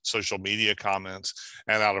of social media comments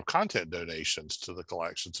and out of content donations to the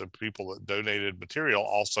collection. So people that donated material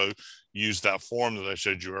also used that form that I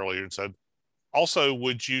showed you earlier and said, also,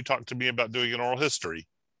 would you talk to me about doing an oral history?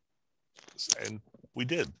 And we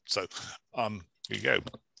did. So here you go.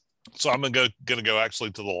 So I'm going to go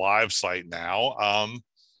actually to the live site now.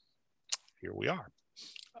 Here we are.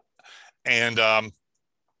 And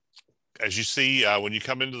as you see, when you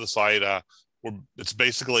come into the site, it's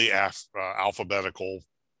basically alphabetical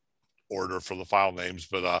order for the file names.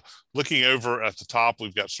 But looking over at the top,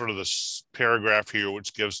 we've got sort of this paragraph here,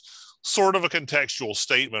 which gives sort of a contextual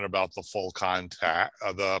statement about the full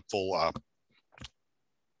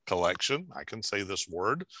collection. I can say this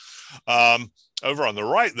word. Over on the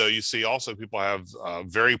right, though, you see also people have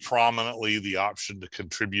very prominently the option to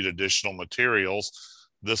contribute additional materials.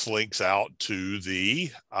 This links out to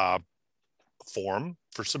the form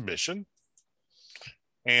for submission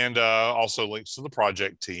and also links to the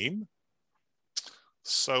project team.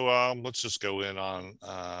 So let's just go in on,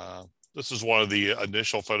 this is one of the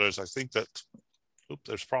initial photos. I think that, oops,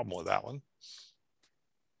 there's a problem with that one.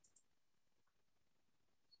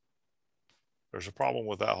 There's a problem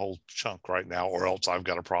with that whole chunk right now, or else I've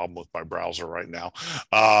got a problem with my browser right now.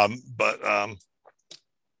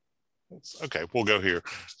 Okay, we'll go here.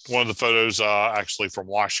 One of the photos actually from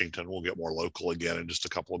Washington. We'll get more local again in just a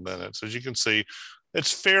couple of minutes. As you can see,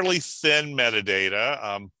 it's fairly thin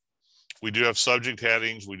metadata. We do have subject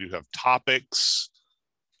headings. We do have topics,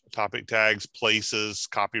 topic tags, places,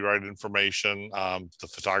 copyright information, the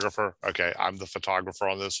photographer. Okay, I'm the photographer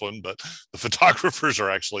on this one, but the photographers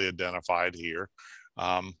are actually identified here.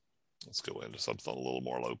 Let's go into something a little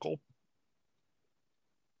more local.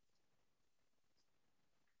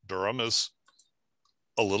 Durham is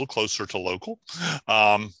a little closer to local.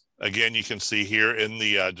 Again, you can see here in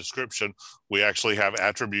the description, we actually have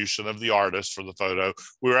attribution of the artist for the photo.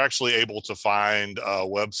 We were actually able to find a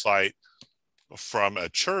website from a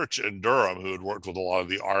church in Durham who had worked with a lot of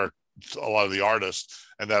the artists,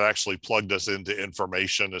 and that actually plugged us into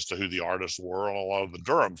information as to who the artists were on a lot of the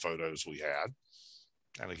Durham photos we had.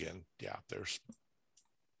 And again, yeah, there's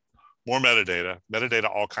more metadata. Metadata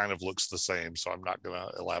all kind of looks the same, so I'm not going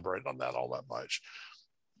to elaborate on that all that much.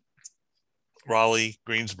 Raleigh,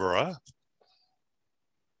 Greensboro.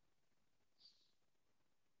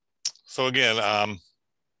 So again,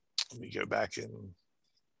 let me go back in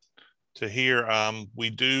to here. We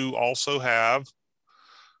do also have,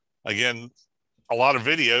 again, a lot of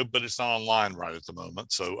video, but it's not online right at the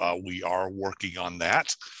moment. So we are working on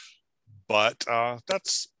that. But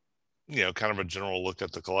that's, you know, kind of a general look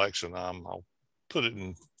at the collection. I'll put it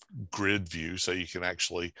in grid view so you can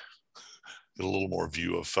actually get a little more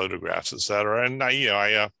view of photographs, et cetera. And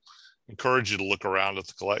I encourage you to look around at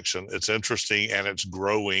the collection. It's interesting and it's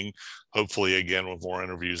growing, hopefully again with more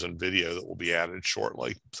interviews and video that will be added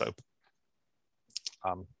shortly. So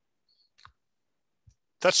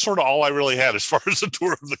that's sort of all I really had as far as a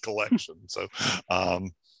tour of the collection. So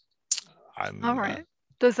I'm all right.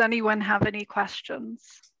 Does anyone have any questions?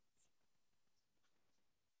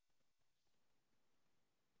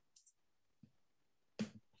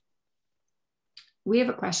 We have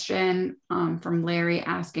a question from Larry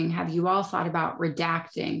asking, have you all thought about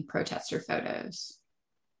redacting protester photos?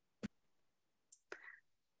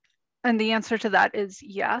 And the answer to that is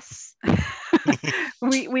yes.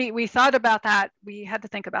 we thought about that. We had to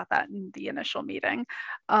think about that in the initial meeting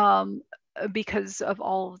because of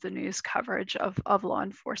all of the news coverage of law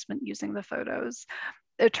enforcement using the photos.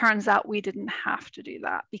 It turns out we didn't have to do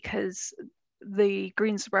that because the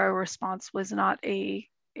Greensboro response was not a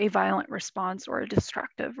violent response or a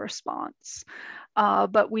destructive response.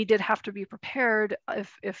 But we did have to be prepared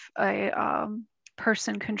if a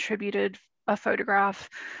person contributed a photograph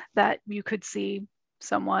that you could see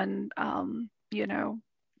someone, you know,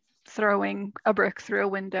 throwing a brick through a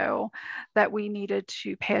window, that we needed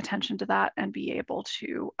to pay attention to that and be able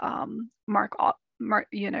to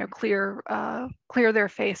clear their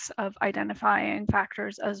face of identifying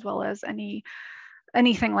factors, as well as any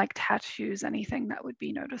anything like tattoos, anything that would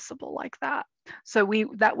be noticeable like that. So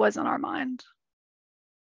that was on our mind.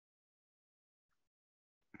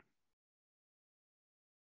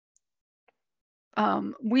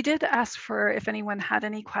 We did ask for if anyone had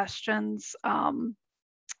any questions when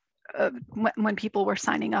people were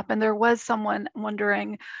signing up, and there was someone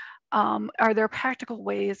wondering, are there practical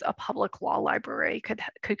ways a public law library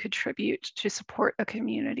could contribute to support a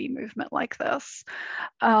community movement like this?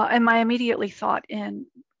 And my immediately thought in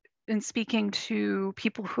speaking to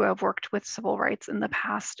people who have worked with civil rights in the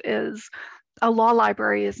past is a law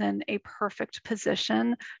library is in a perfect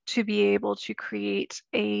position to be able to create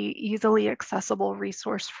a easily accessible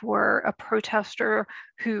resource for a protester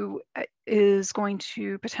who is going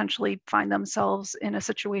to potentially find themselves in a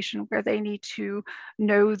situation where they need to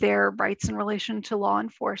know their rights in relation to law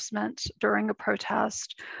enforcement during a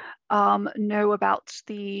protest, know about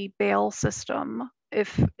the bail system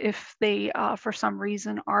if they for some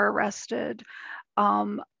reason are arrested,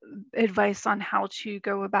 advice on how to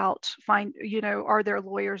go about are there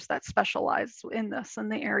lawyers that specialize in this in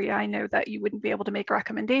the area? I know that you wouldn't be able to make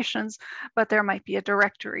recommendations, but there might be a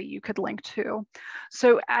directory you could link to.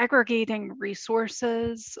 So aggregating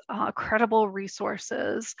resources, credible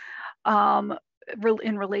resources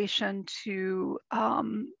in relation to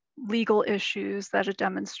legal issues that a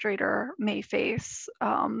demonstrator may face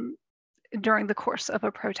during the course of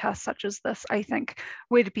a protest such as this, I think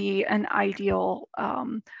would be an ideal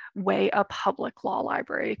way a public law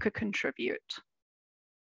library could contribute.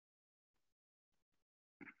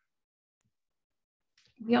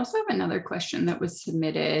 We also have another question that was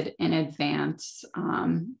submitted in advance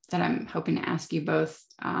that I'm hoping to ask you both.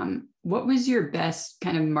 What was your best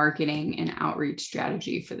kind of marketing and outreach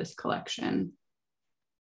strategy for this collection?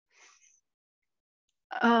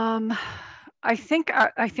 I think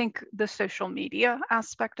the social media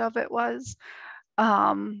aspect of it was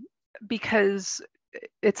because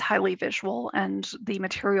it's highly visual and the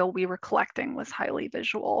material we were collecting was highly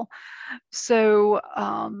visual. So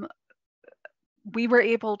we were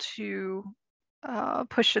able to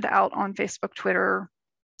push it out on Facebook, Twitter,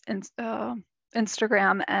 and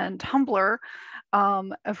Instagram, and Tumblr.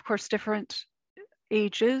 Of course, different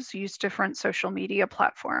ages use different social media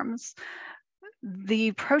platforms.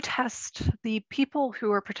 The people who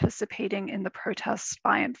were participating in the protests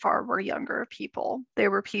by and far were younger people. They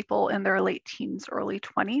were people in their late teens, early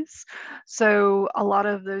 20s. So a lot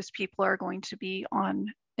of those people are going to be on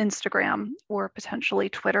Instagram or potentially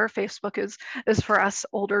Twitter. Facebook is for us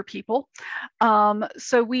older people.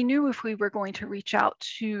 So we knew if we were going to reach out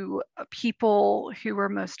to people who were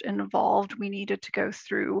most involved, we needed to go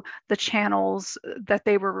through the channels that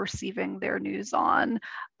they were receiving their news on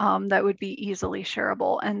that would be easily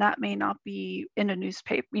shareable. And that may not be in a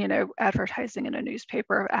newspaper, advertising in a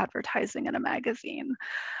newspaper, advertising in a magazine.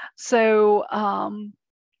 So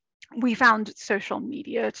we found social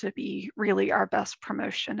media to be really our best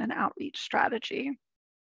promotion and outreach strategy.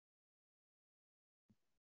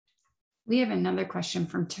 We have another question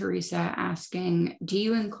from Teresa asking, do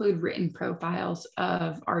you include written profiles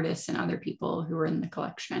of artists and other people who are in the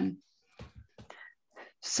collection?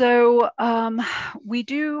 So we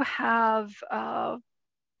do have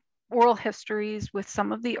oral histories with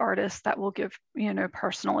some of the artists that will give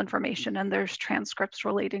personal information, and there's transcripts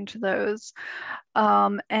relating to those.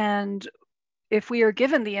 And if we are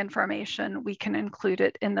given the information, we can include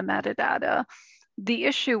it in the metadata. The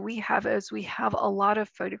issue we have is we have a lot of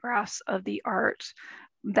photographs of the art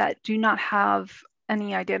that do not have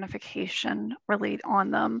any identification related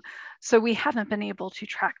on them. So we haven't been able to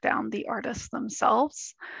track down the artists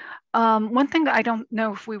themselves. One thing that I don't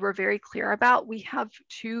know if we were very clear about, we have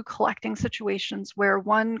two collecting situations where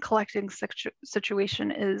one collecting situation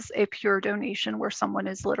is a pure donation where someone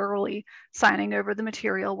is literally signing over the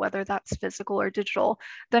material, whether that's physical or digital.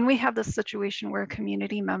 Then we have this situation where a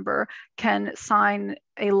community member can sign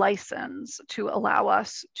a license to allow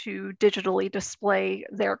us to digitally display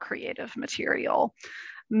their creative material.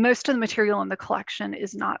 Most of the material in the collection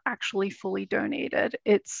is not actually fully donated.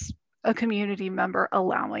 It's a community member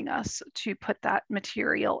allowing us to put that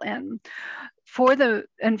material in. For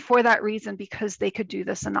that reason, because they could do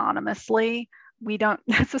this anonymously, we don't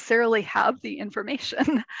necessarily have the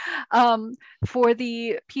information. For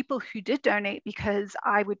the people who did donate, because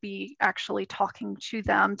I would be actually talking to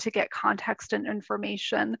them to get context and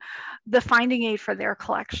information, the finding aid for their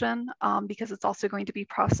collection, because it's also going to be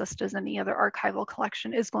processed as any other archival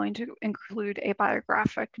collection, is going to include a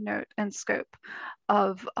biographic note and scope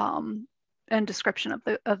of and description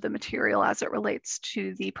of the material as it relates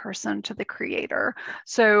to the person, to the creator.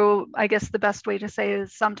 So I guess the best way to say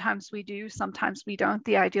is sometimes we do, sometimes we don't.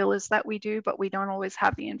 The ideal is that we do, but we don't always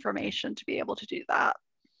have the information to be able to do that.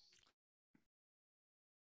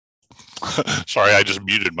 Sorry, I just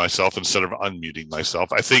muted myself instead of unmuting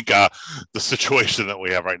myself. I think the situation that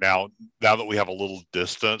we have right now that we have a little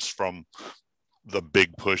distance from the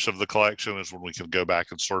big push of the collection, is when we can go back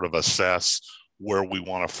and sort of assess where we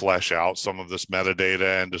want to flesh out some of this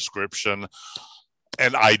metadata and description.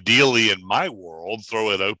 And ideally, in my world, throw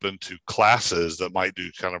it open to classes that might do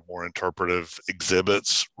kind of more interpretive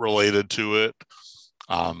exhibits related to it,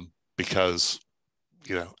 because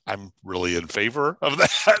I'm really in favor of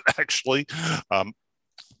that, actually.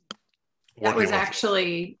 That was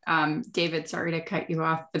actually, David, sorry to cut you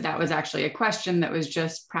off, but that was actually a question that was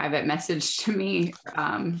just private messaged to me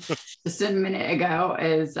just a minute ago,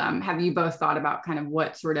 is have you both thought about kind of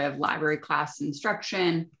what sort of library class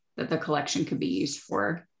instruction that the collection could be used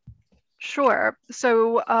for? Sure.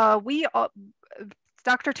 So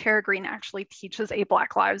Dr. Tara Green actually teaches a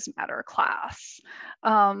Black Lives Matter class.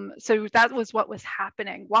 So that was what was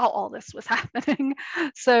happening while all this was happening.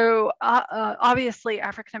 So obviously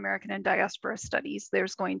African American and diaspora studies,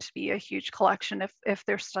 there's going to be a huge collection if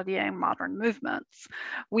they're studying modern movements.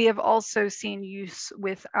 We have also seen use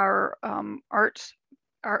with our art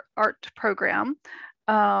program.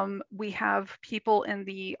 We have people in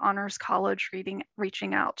the Honors College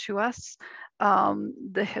reaching out to us.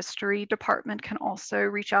 The history department can also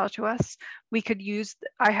reach out to us.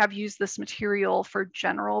 I have used this material for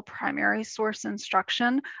general primary source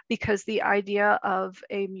instruction, because the idea of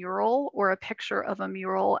a mural or a picture of a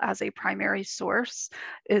mural as a primary source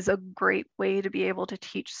is a great way to be able to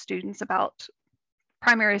teach students about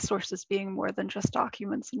primary sources being more than just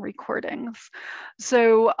documents and recordings.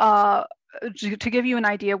 So to give you an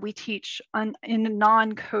idea, we teach in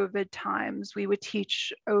non-COVID times, we would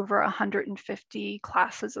teach over 150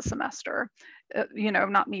 classes a semester.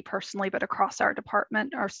 Not me personally, but across our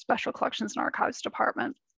department, our Special Collections and Archives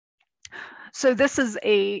department. So this is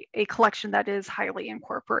a collection that is highly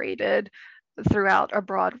incorporated throughout a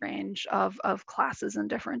broad range of classes in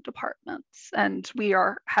different departments. And we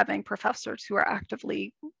are having professors who are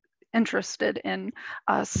actively interested in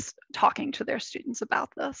us talking to their students about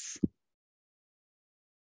this.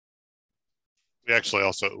 We actually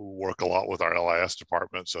also work a lot with our LIS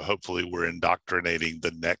department, so hopefully we're indoctrinating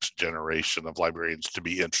the next generation of librarians to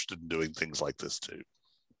be interested in doing things like this too.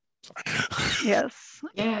 Yes.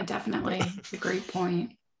 Yeah, definitely. It's a great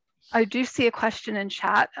point. I do see a question in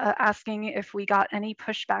chat asking if we got any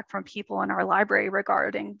pushback from people in our library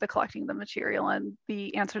regarding the collecting the material, and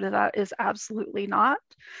the answer to that is absolutely not.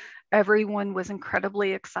 Everyone was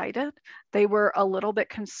incredibly excited. They were a little bit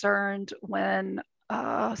concerned when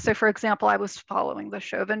so for example, I was following the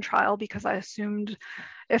Chauvin trial because I assumed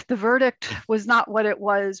if the verdict was not what it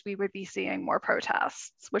was, we would be seeing more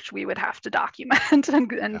protests, which we would have to document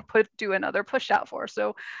and do another push out for.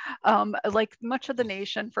 So like much of the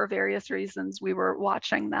nation, for various reasons, we were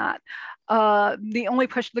watching that.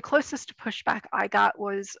 The closest pushback I got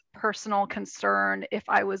was personal concern if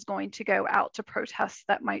I was going to go out to protests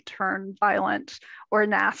that might turn violent or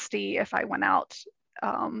nasty if I went out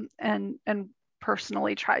and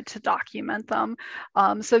personally tried to document them.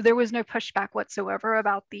 So there was no pushback whatsoever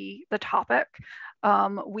about the topic.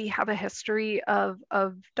 We have a history of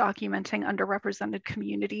documenting underrepresented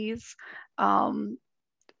communities,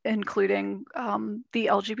 including the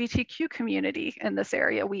LGBTQ community in this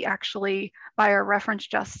area. We actually, by our reference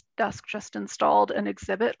desk, just installed an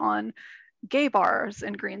exhibit on gay bars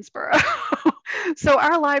in Greensboro. So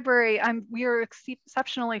our library, we are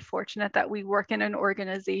exceptionally fortunate that we work in an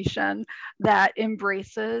organization that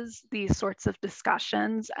embraces these sorts of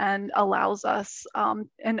discussions and allows us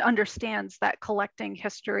and understands that collecting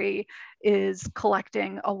history is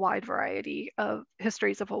collecting a wide variety of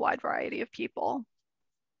histories of a wide variety of people.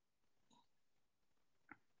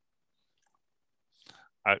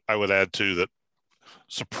 I would add too that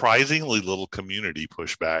surprisingly little community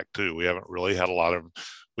pushback too. We haven't really had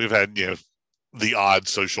we've had, the odd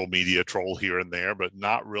social media troll here and there, but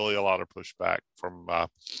not really a lot of pushback from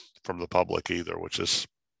the public either, which is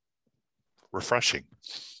refreshing.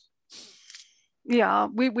 Yeah,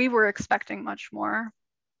 we were expecting much more.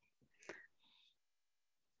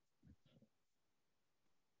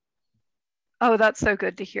 Oh, that's so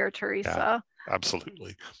good to hear, Teresa.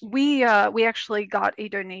 Absolutely. We actually got a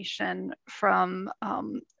donation from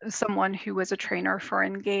someone who was a trainer for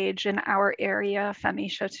Engage in our area,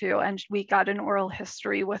 Femisha too, and we got an oral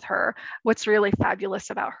history with her. What's really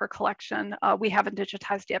fabulous about her collection, we haven't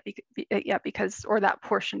digitized yet because, or that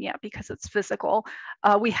portion yet, because it's physical.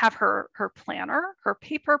 We have her planner, her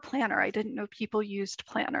paper planner. I didn't know people used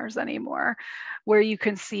planners anymore, where you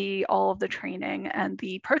can see all of the training and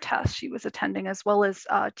the protests she was attending, as well as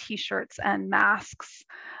t-shirts and masks.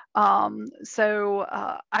 I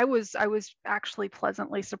was actually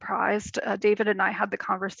pleasantly surprised. David and I had the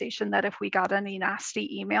conversation that if we got any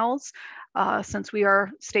nasty emails, since we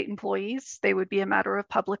are state employees, they would be a matter of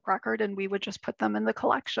public record and we would just put them in the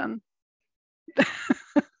collection.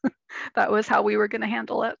 That was how we were going to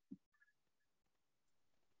handle it.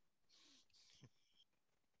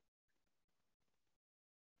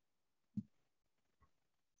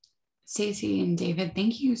 Stacey and David,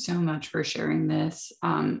 thank you so much for sharing this.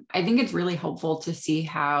 I think it's really helpful to see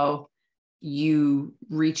how you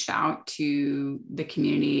reached out to the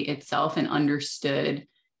community itself and understood,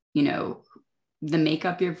 you know, the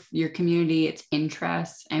makeup of your community, its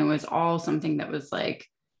interests, and it was all something that was like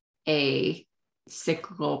a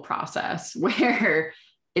cyclical process where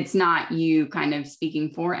it's not you kind of speaking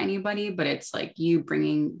for anybody, but it's like you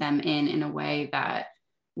bringing them in a way that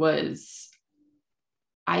was,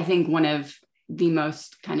 I think, one of the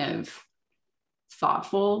most kind of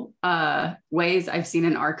thoughtful ways I've seen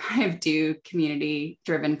an archive do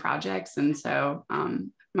community-driven projects. And so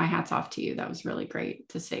my hat's off to you. That was really great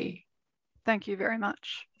to see. Thank you very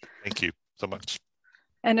much. Thank you so much.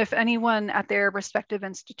 And if anyone at their respective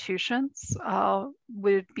institutions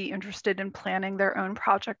would be interested in planning their own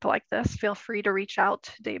project like this, feel free to reach out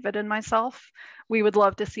to David and myself. We would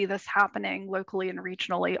love to see this happening locally and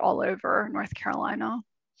regionally all over North Carolina.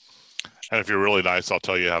 And if you're really nice, I'll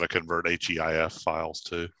tell you how to convert HEIF files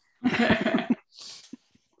too.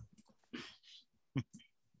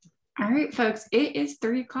 All right, folks, it is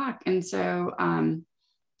 3 o'clock. And so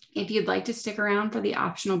if you'd like to stick around for the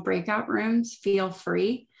optional breakout rooms, feel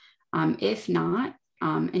free. If not,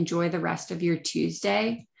 enjoy the rest of your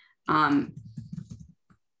Tuesday. I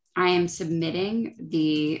am submitting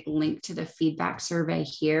the link to the feedback survey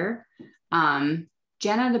here.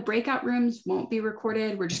 Jenna, the breakout rooms won't be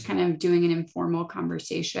recorded. We're just kind of doing an informal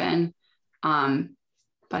conversation, but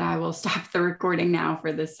I will stop the recording now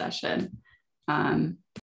for this session.